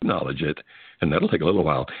has to acknowledge it, and that'll take a little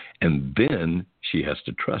while, and then she has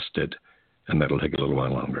to trust it, and that'll take a little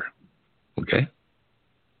while longer. Okay?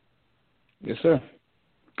 Yes, sir.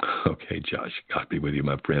 Okay, Josh. God be with you,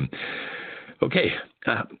 my friend. Okay,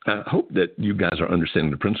 I hope that you guys are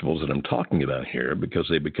understanding the principles that I'm talking about here, because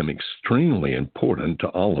they become extremely important to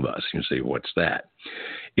all of us. You say, what's that?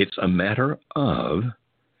 It's a matter of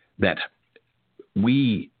that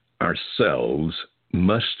we ourselves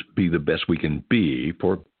must be the best we can be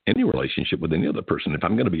for any relationship with any other person. If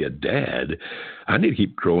I'm going to be a dad, I need to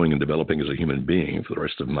keep growing and developing as a human being for the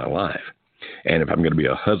rest of my life. And if I'm going to be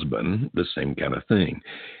a husband, the same kind of thing.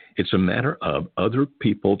 It's a matter of other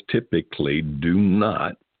people typically do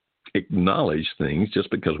not acknowledge things just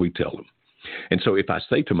because we tell them. And so if I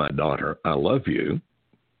say to my daughter, I love you,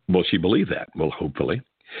 will she believe that? Well, hopefully.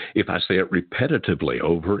 If I say it repetitively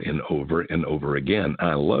over and over and over again,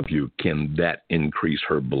 I love you, can that increase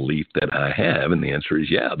her belief that I have? And the answer is,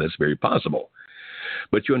 yeah, that's very possible.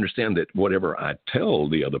 But you understand that whatever I tell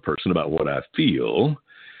the other person about what I feel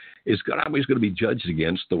is always going to be judged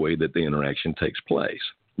against the way that the interaction takes place.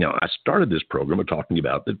 Now, I started this program by talking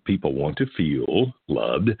about that people want to feel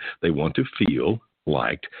loved, they want to feel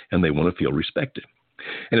liked, and they want to feel respected.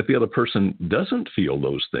 And if the other person doesn't feel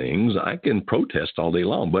those things, I can protest all day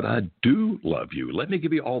long, but I do love you. Let me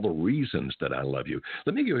give you all the reasons that I love you.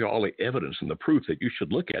 Let me give you all the evidence and the proof that you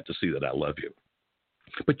should look at to see that I love you.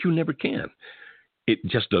 But you never can. It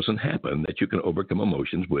just doesn't happen that you can overcome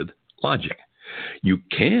emotions with logic. You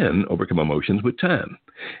can overcome emotions with time.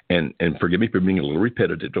 And forgive me for being a little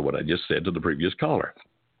repetitive to what I just said to the previous caller.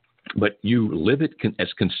 But you live it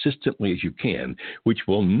as consistently as you can, which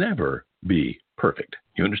will never be perfect.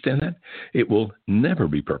 You understand that? It will never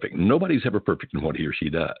be perfect. Nobody's ever perfect in what he or she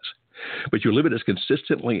does. But you live it as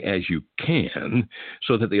consistently as you can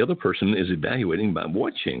so that the other person is evaluating by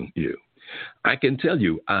watching you. I can tell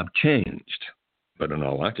you I've changed. But in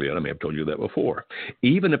all likelihood, I may have told you that before.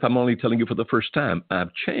 Even if I'm only telling you for the first time,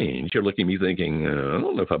 I've changed. You're looking at me thinking, I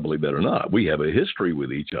don't know if I believe that or not. We have a history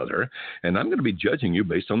with each other, and I'm going to be judging you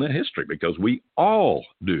based on that history because we all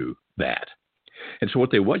do that. And so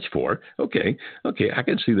what they watch for, okay, I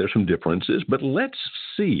can see there's some differences, but let's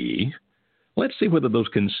see whether those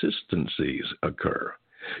consistencies occur.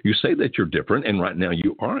 You say that you're different, and right now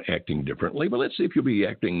you are acting differently, but let's see if you'll be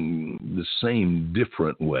acting the same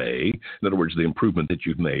different way. In other words, the improvement that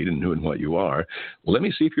you've made in who and what you are. Let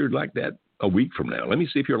me see if you're like that a week from now. Let me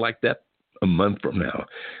see if you're like that a month from now.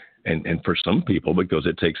 And for some people, because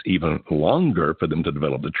it takes even longer for them to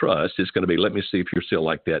develop the trust, it's going to be, let me see if you're still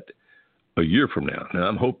like that a year from now. Now,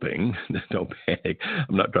 I'm hoping, don't panic,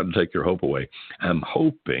 I'm not trying to take your hope away. I'm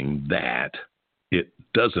hoping that it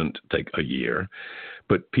doesn't take a year,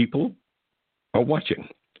 but people are watching.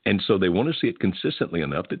 And so they want to see it consistently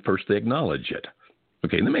enough that first they acknowledge it.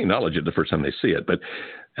 Okay, they may acknowledge it the first time they see it, but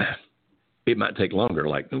it might take longer.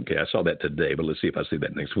 Like, okay, I saw that today, but let's see if I see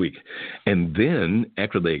that next week. And then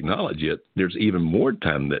after they acknowledge it, there's even more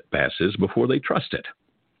time that passes before they trust it.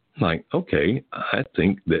 Like, okay, I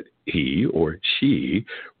think that he or she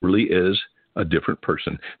really is a different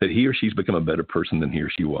person, that he or she's become a better person than he or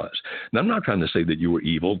she was. Now, I'm not trying to say that you were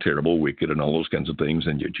evil, terrible, wicked, and all those kinds of things,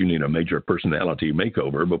 and yet you need a major personality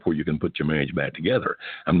makeover before you can put your marriage back together.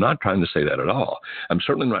 I'm not trying to say that at all. I'm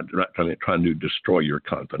certainly not trying to destroy your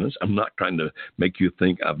confidence. I'm not trying to make you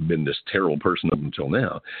think I've been this terrible person up until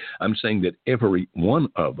now. I'm saying that every one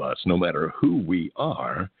of us, no matter who we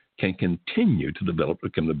are, can continue to develop,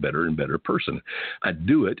 become a better and better person. I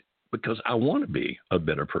do it because I want to be a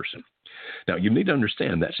better person. Now, you need to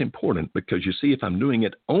understand that's important because, you see, if I'm doing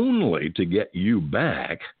it only to get you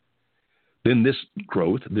back, then this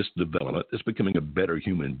growth, this development, is becoming a better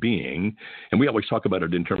human being. And we always talk about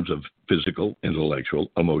it in terms of physical,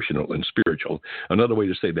 intellectual, emotional, and spiritual. Another way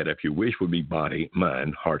to say that, if you wish, would be body,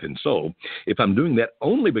 mind, heart, and soul. If I'm doing that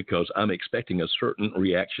only because I'm expecting a certain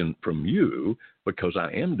reaction from you, because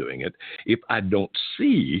I am doing it, if I don't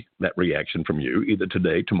see that reaction from you, either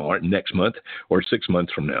today, tomorrow, next month, or 6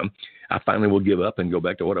 months from now, I finally will give up and go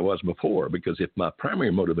back to what I was before. Because if my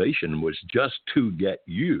primary motivation was just to get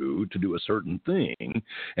you to do a certain thing,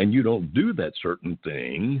 and you don't do that certain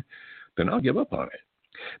thing, then I'll give up on it.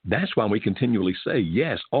 That's why we continually say,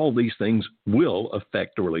 yes, all these things will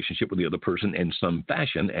affect the relationship with the other person in some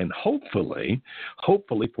fashion, and hopefully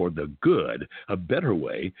for the good, a better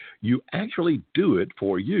way, you actually do it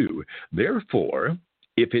for you. Therefore,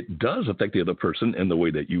 if it does affect the other person in the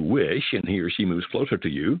way that you wish, and he or she moves closer to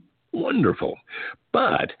you, wonderful.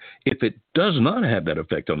 But if it does not have that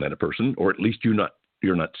effect on that person, or at least you're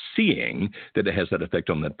not seeing that it has that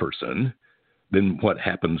effect on that person, then what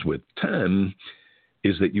happens with time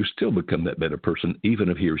is that you still become that better person, even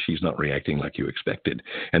if he or she's not reacting like you expected.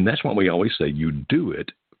 And that's why we always say you do it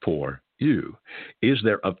for you. Is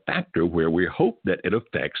there a factor where we hope that it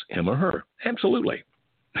affects him or her? Absolutely.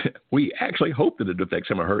 We actually hope that it affects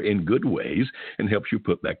him or her in good ways and helps you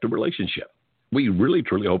put back the relationship. We really,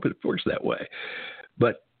 truly hope it works that way.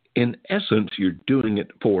 But in essence, you're doing it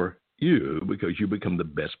for you because you become the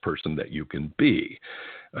best person that you can be.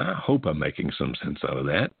 I hope I'm making some sense out of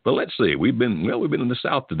that. But let's see. We've been in the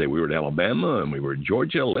South today. We were in Alabama and we were in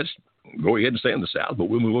Georgia. Let's go ahead and stay in the South, but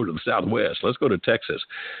we'll move over to the Southwest. Let's go to Texas.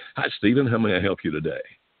 Hi, Stephen. How may I help you today?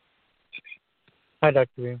 Hi, Dr.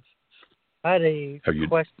 Reams. I had a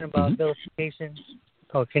question about vilification.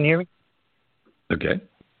 Oh, can you hear me? Okay.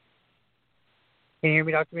 Can you hear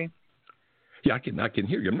me, Dr. Reams? Yeah, I can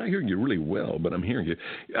hear you. I'm not hearing you really well, but I'm hearing you.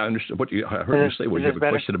 I understand I heard you say you have a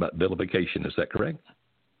question about vilification. Is that correct?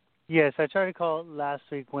 Yes, I tried to call last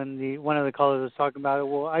week when one of the callers was talking about it.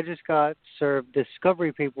 Well, I just got served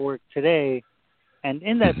discovery paperwork today, and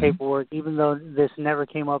in that paperwork, even though this never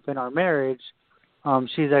came up in our marriage,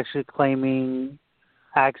 she's actually claiming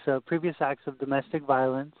previous acts of domestic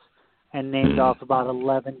violence and named off about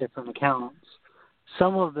 11 different accounts.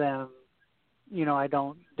 Some of them, I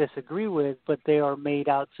don't disagree with, but they are made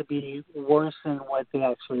out to be worse than what they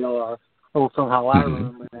actually are, or from how I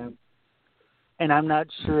remember them. And I'm not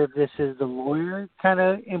sure if this is the lawyer kind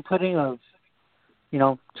of inputting of,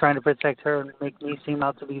 trying to protect her and make me seem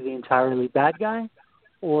out to be the entirely bad guy,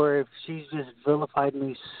 or if she's just vilified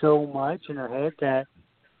me so much in her head that,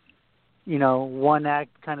 one act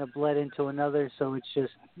kind of bled into another, so it's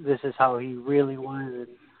just this is how he really was and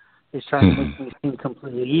is trying to make me seem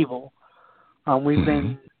completely evil. We've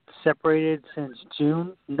been separated since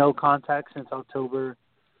June, no contact since October,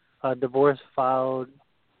 divorce filed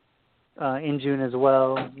in June as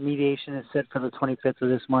well. Mediation is set for the 25th of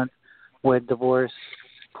this month with divorce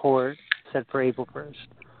court set for April 1st.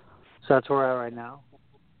 So that's where we're at right now.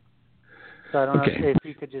 So I don't know if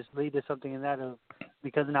you could just lead to something in that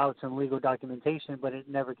because now it's in legal documentation, but it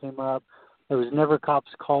never came up. There was never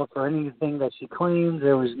cops called for anything that she claims.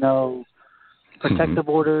 There was no protective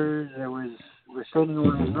orders. There was restraining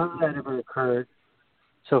orders. None of that ever occurred.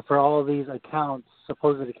 So for all of these accounts,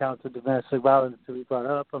 supposed accounts of domestic violence to be brought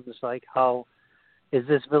up, I'm just like, how is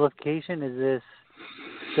this vilification? Is this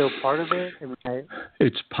still part of it?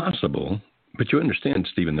 It's possible, but you understand,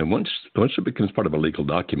 Stephen, that once it becomes part of a legal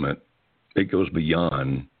document, it goes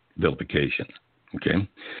beyond vilification. Okay?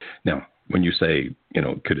 Now, when you say,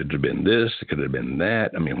 could it have been this? Could it have been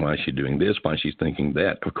that? I mean, why is she doing this? Why is she thinking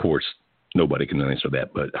that? Of course, nobody can answer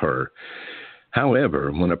that but her.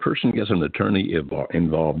 However, when a person gets an attorney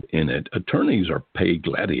involved in it, attorneys are paid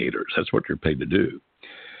gladiators. That's what you're paid to do.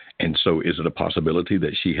 And so is it a possibility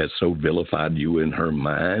that she has so vilified you in her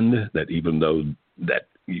mind that even though that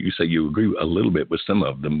you say you agree a little bit with some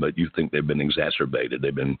of them, but you think they've been exacerbated,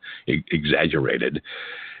 they've been exaggerated,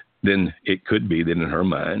 then it could be that in her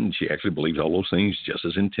mind, she actually believes all those things just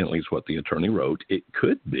as intently as what the attorney wrote. It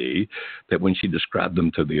could be that when she described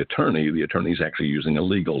them to the attorney's actually using a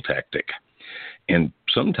legal tactic. And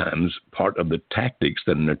sometimes part of the tactics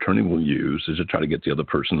that an attorney will use is to try to get the other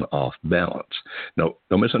person off balance. Now,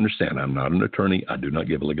 don't misunderstand. I'm not an attorney. I do not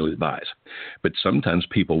give legal advice. But sometimes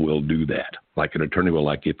people will do that. Like an attorney will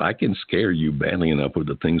if I can scare you badly enough with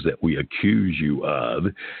the things that we accuse you of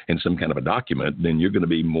in some kind of a document, then you're going to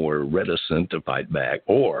be more reticent to fight back.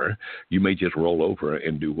 Or you may just roll over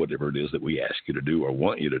and do whatever it is that we ask you to do or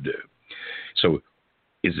want you to do. So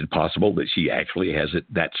is it possible that she actually has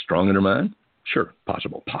it that strong in her mind? Sure,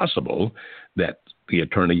 possible. Possible that the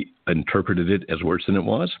attorney interpreted it as worse than it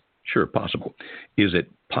was? Sure, possible. Is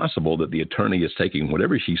it possible that the attorney is taking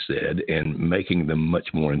whatever she said and making them much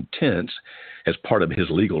more intense as part of his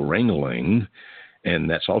legal wrangling? And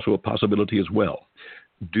that's also a possibility as well.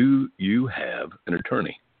 Do you have an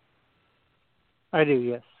attorney? I do,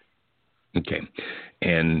 yes. Okay.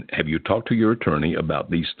 And have you talked to your attorney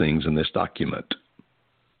about these things in this document?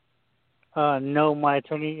 No, my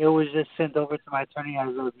attorney, it was just sent over to my attorney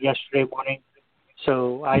as of yesterday morning.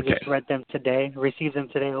 So I just read them today, received them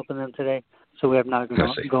today, opened them today. So we have not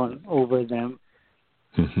gone over them.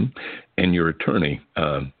 Mm-hmm. And your attorney,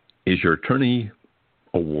 is your attorney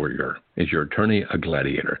a warrior? Is your attorney a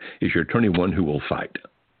gladiator? Is your attorney one who will fight?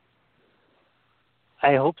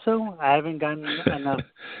 I hope so. I haven't gotten enough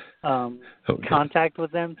contact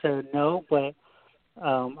with them to know, but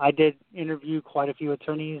I did interview quite a few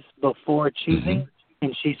attorneys before choosing,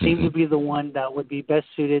 and she seemed to be the one that would be best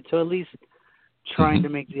suited to at least trying to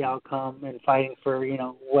make the outcome and fighting for,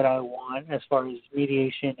 what I want as far as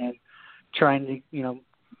mediation and trying to,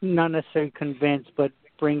 not necessarily convince, but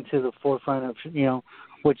bring to the forefront of,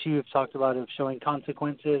 what you have talked about of showing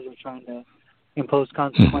consequences or trying to impose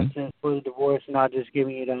consequences for the divorce, not just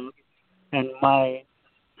giving it out. and my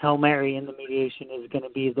Hail Mary in the mediation is going to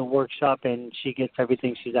be the workshop, and she gets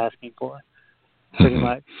everything she's asking for, pretty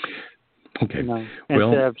much. Okay. You know, well,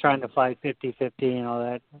 instead of trying to fight 50-50 and all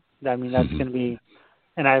that. I mean, that's going to be,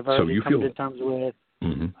 and I've already come to terms with.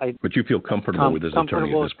 But you feel comfortable with this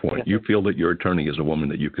attorney at this point. You feel that your attorney is a woman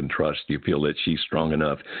that you can trust. You feel that she's strong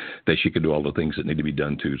enough that she can do all the things that need to be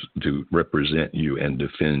done to represent you and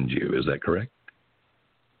defend you. Is that correct?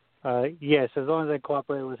 Yes, as long as I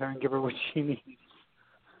cooperate with her and give her what she needs.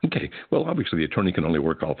 Okay. Well, obviously, the attorney can only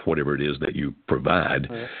work off whatever it is that you provide.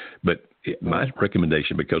 Right. But my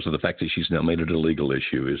recommendation, because of the fact that she's now made it a legal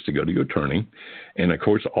issue, is to go to your attorney. And, of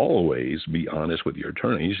course, always be honest with your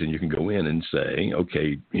attorneys. And you can go in and say,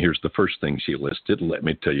 okay, here's the first thing she listed. Let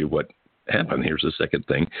me tell you what happened. Here's the second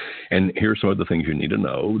thing. And here's some of the things you need to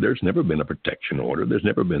know. There's never been a protection order. There's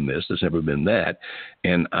never been this. There's never been that.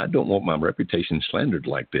 And I don't want my reputation slandered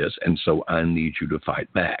like this. And so I need you to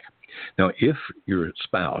fight back. Now, if your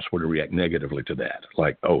spouse were to react negatively to that,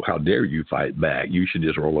 like, oh, how dare you fight back? You should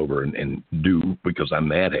just roll over and do because I'm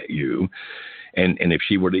mad at you. And if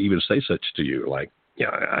she were to even say such to you, like,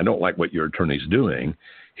 yeah, I don't like what your attorney's doing,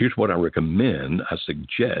 here's what I recommend. I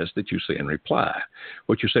suggest that you say in reply.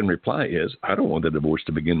 What you say in reply is, I don't want the divorce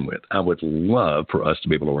to begin with. I would love for us to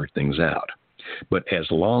be able to work things out. But as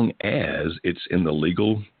long as it's in the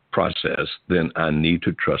legal process, then I need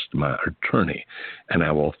to trust my attorney, and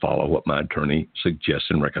I will follow what my attorney suggests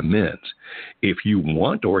and recommends. If you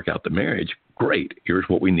want to work out the marriage, great. Here's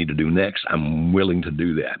what we need to do next. I'm willing to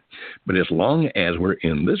do that. But as long as we're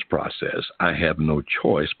in this process, I have no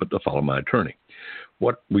choice but to follow my attorney.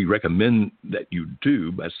 What we recommend that you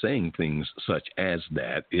do by saying things such as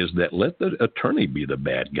that is that let the attorney be the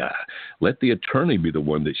bad guy. Let the attorney be the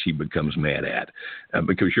one that she becomes mad at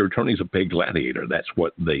because your attorney's a paid gladiator. That's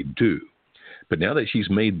what they do. But now that she's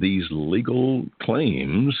made these legal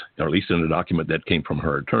claims, or at least in a document that came from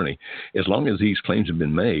her attorney, as long as these claims have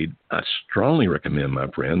been made, I strongly recommend, my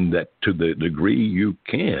friend, that to the degree you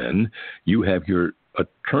can, you have your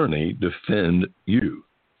attorney defend you.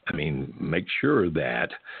 I mean, make sure that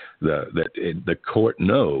the court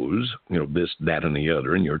knows, this, that, and the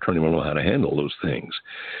other, and your attorney will know how to handle those things.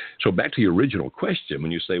 So back to your original question,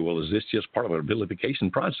 when you say, well, is this just part of a vilification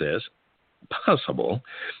process? Possible.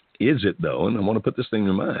 Is it, though? And I want to put this thing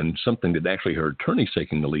in mind, something that actually her attorney's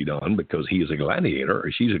taking the lead on because he is a gladiator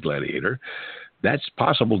or she's a gladiator. That's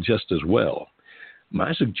possible just as well.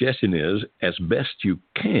 My suggestion is, as best you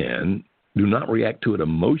can, do not react to it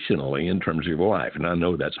emotionally in terms of your life. And I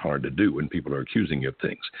know that's hard to do when people are accusing you of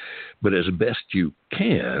things. But as best you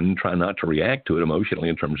can, try not to react to it emotionally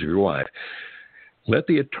in terms of your wife. Let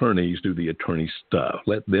the attorneys do the attorney stuff.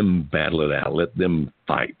 Let them battle it out. Let them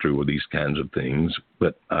fight through these kinds of things.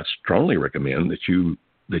 But I strongly recommend that you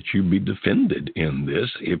be defended in this.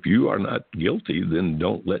 If you are not guilty, then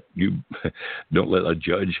don't let a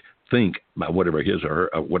judge think by whatever his or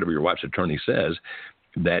her, whatever your wife's attorney says,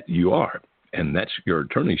 that you are. And that's your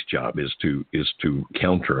attorney's job, is to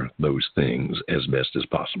counter those things as best as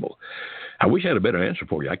possible. I wish I had a better answer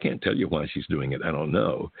for you. I can't tell you why she's doing it. I don't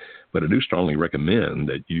know. But I do strongly recommend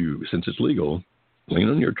that you, since it's legal, lean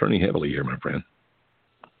on your attorney heavily here, my friend.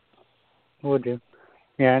 Will do.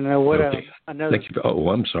 Yeah, I know what okay. Another. Thank you. Oh,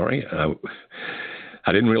 I'm sorry.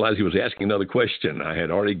 I didn't realize he was asking another question. I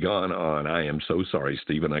had already gone on. I am so sorry,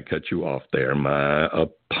 Stephen. I cut you off there. My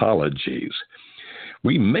apologies.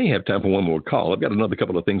 We may have time for one more call. I've got another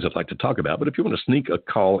couple of things I'd like to talk about, but if you want to sneak a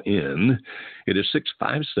call in, it is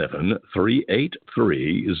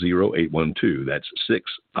 657-383-0812. That's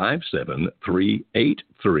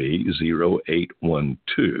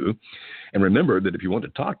 657-383-0812. And remember that if you want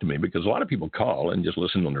to talk to me, because a lot of people call and just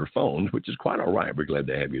listen on their phones, which is quite all right. We're glad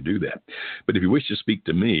to have you do that. But if you wish to speak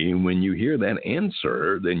to me, when you hear that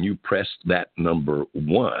answer, then you press that number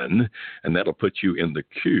 1, and that'll put you in the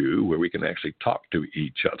queue where we can actually talk to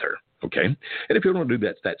each other. Okay? And if you don't want to do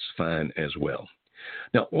that, that's fine as well.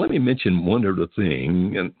 Now, let me mention one other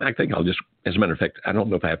thing, and I think I'll just, as a matter of fact, I don't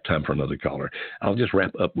know if I have time for another caller. I'll just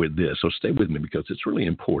wrap up with this, so stay with me because it's really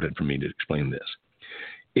important for me to explain this.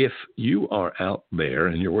 If you are out there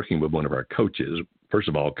and you're working with one of our coaches, first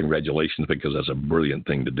of all, congratulations, because that's a brilliant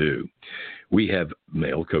thing to do. We have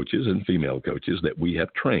male coaches and female coaches that we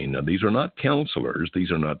have trained. Now, these are not counselors.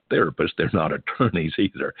 These are not therapists. They're not attorneys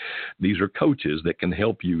either. These are coaches that can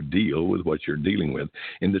help you deal with what you're dealing with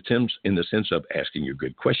in the sense of asking you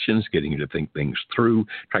good questions, getting you to think things through,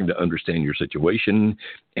 trying to understand your situation,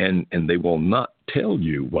 and they will not tell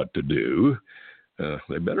you what to do.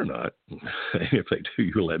 They better not. If they do,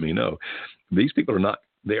 you let me know. These people are not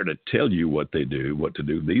there to tell you what to do.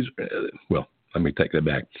 These, let me take that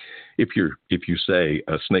back. If you say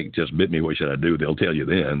a snake just bit me, what should I do? They'll tell you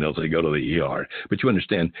then. They'll say go to the ER. But you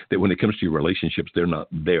understand that when it comes to your relationships, they're not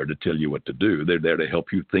there to tell you what to do. They're there to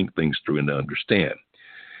help you think things through and to understand.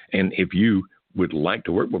 And if you would like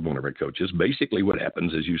to work with one of our coaches, basically what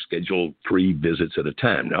happens is you schedule 3 visits at a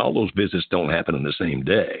time. Now, all those visits don't happen in the same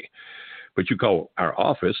day. But you call our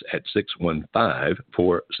office at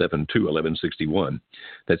 615-472-1161.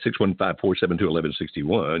 That's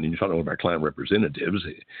 615-472-1161. And you talk to one of our client representatives.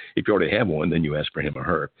 If you already have one, then you ask for him or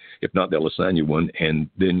her. If not, they'll assign you one, and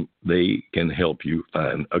then they can help you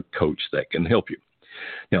find a coach that can help you.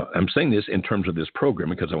 Now, I'm saying this in terms of this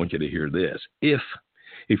program because I want you to hear this. If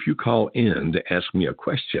you call in to ask me a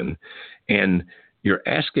question and you're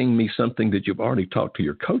asking me something that you've already talked to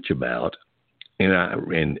your coach about, and I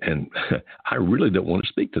really don't want to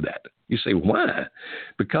speak to that. You say, why?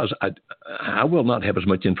 Because I will not have as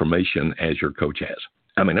much information as your coach has.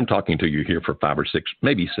 I mean, I'm talking to you here for 5 or 6,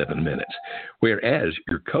 maybe 7 minutes, whereas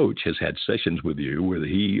your coach has had sessions with you where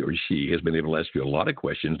he or she has been able to ask you a lot of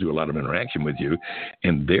questions, do a lot of interaction with you,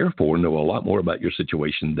 and therefore know a lot more about your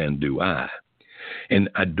situation than do I. And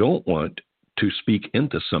I don't want to speak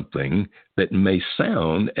into something that may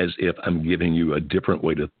sound as if I'm giving you a different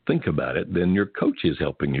way to think about it than your coach is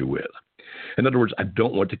helping you with. In other words, I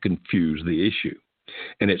don't want to confuse the issue.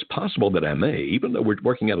 And it's possible that I may, even though we're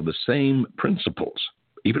working out of the same principles,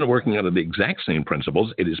 even working out of the exact same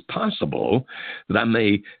principles, it is possible that I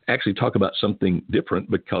may actually talk about something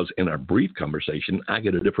different because in our brief conversation, I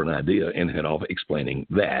get a different idea and head off explaining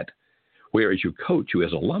that. Whereas your coach, who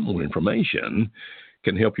has a lot more information,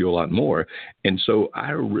 can help you a lot more. And so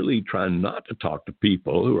I really try not to talk to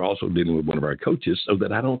people who are also dealing with one of our coaches so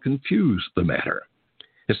that I don't confuse the matter.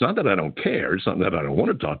 It's not that I don't care. It's not that I don't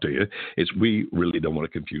want to talk to you. It's we really don't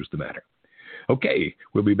want to confuse the matter. Okay,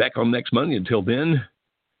 we'll be back on next Monday. Until then,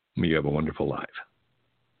 may you have a wonderful life.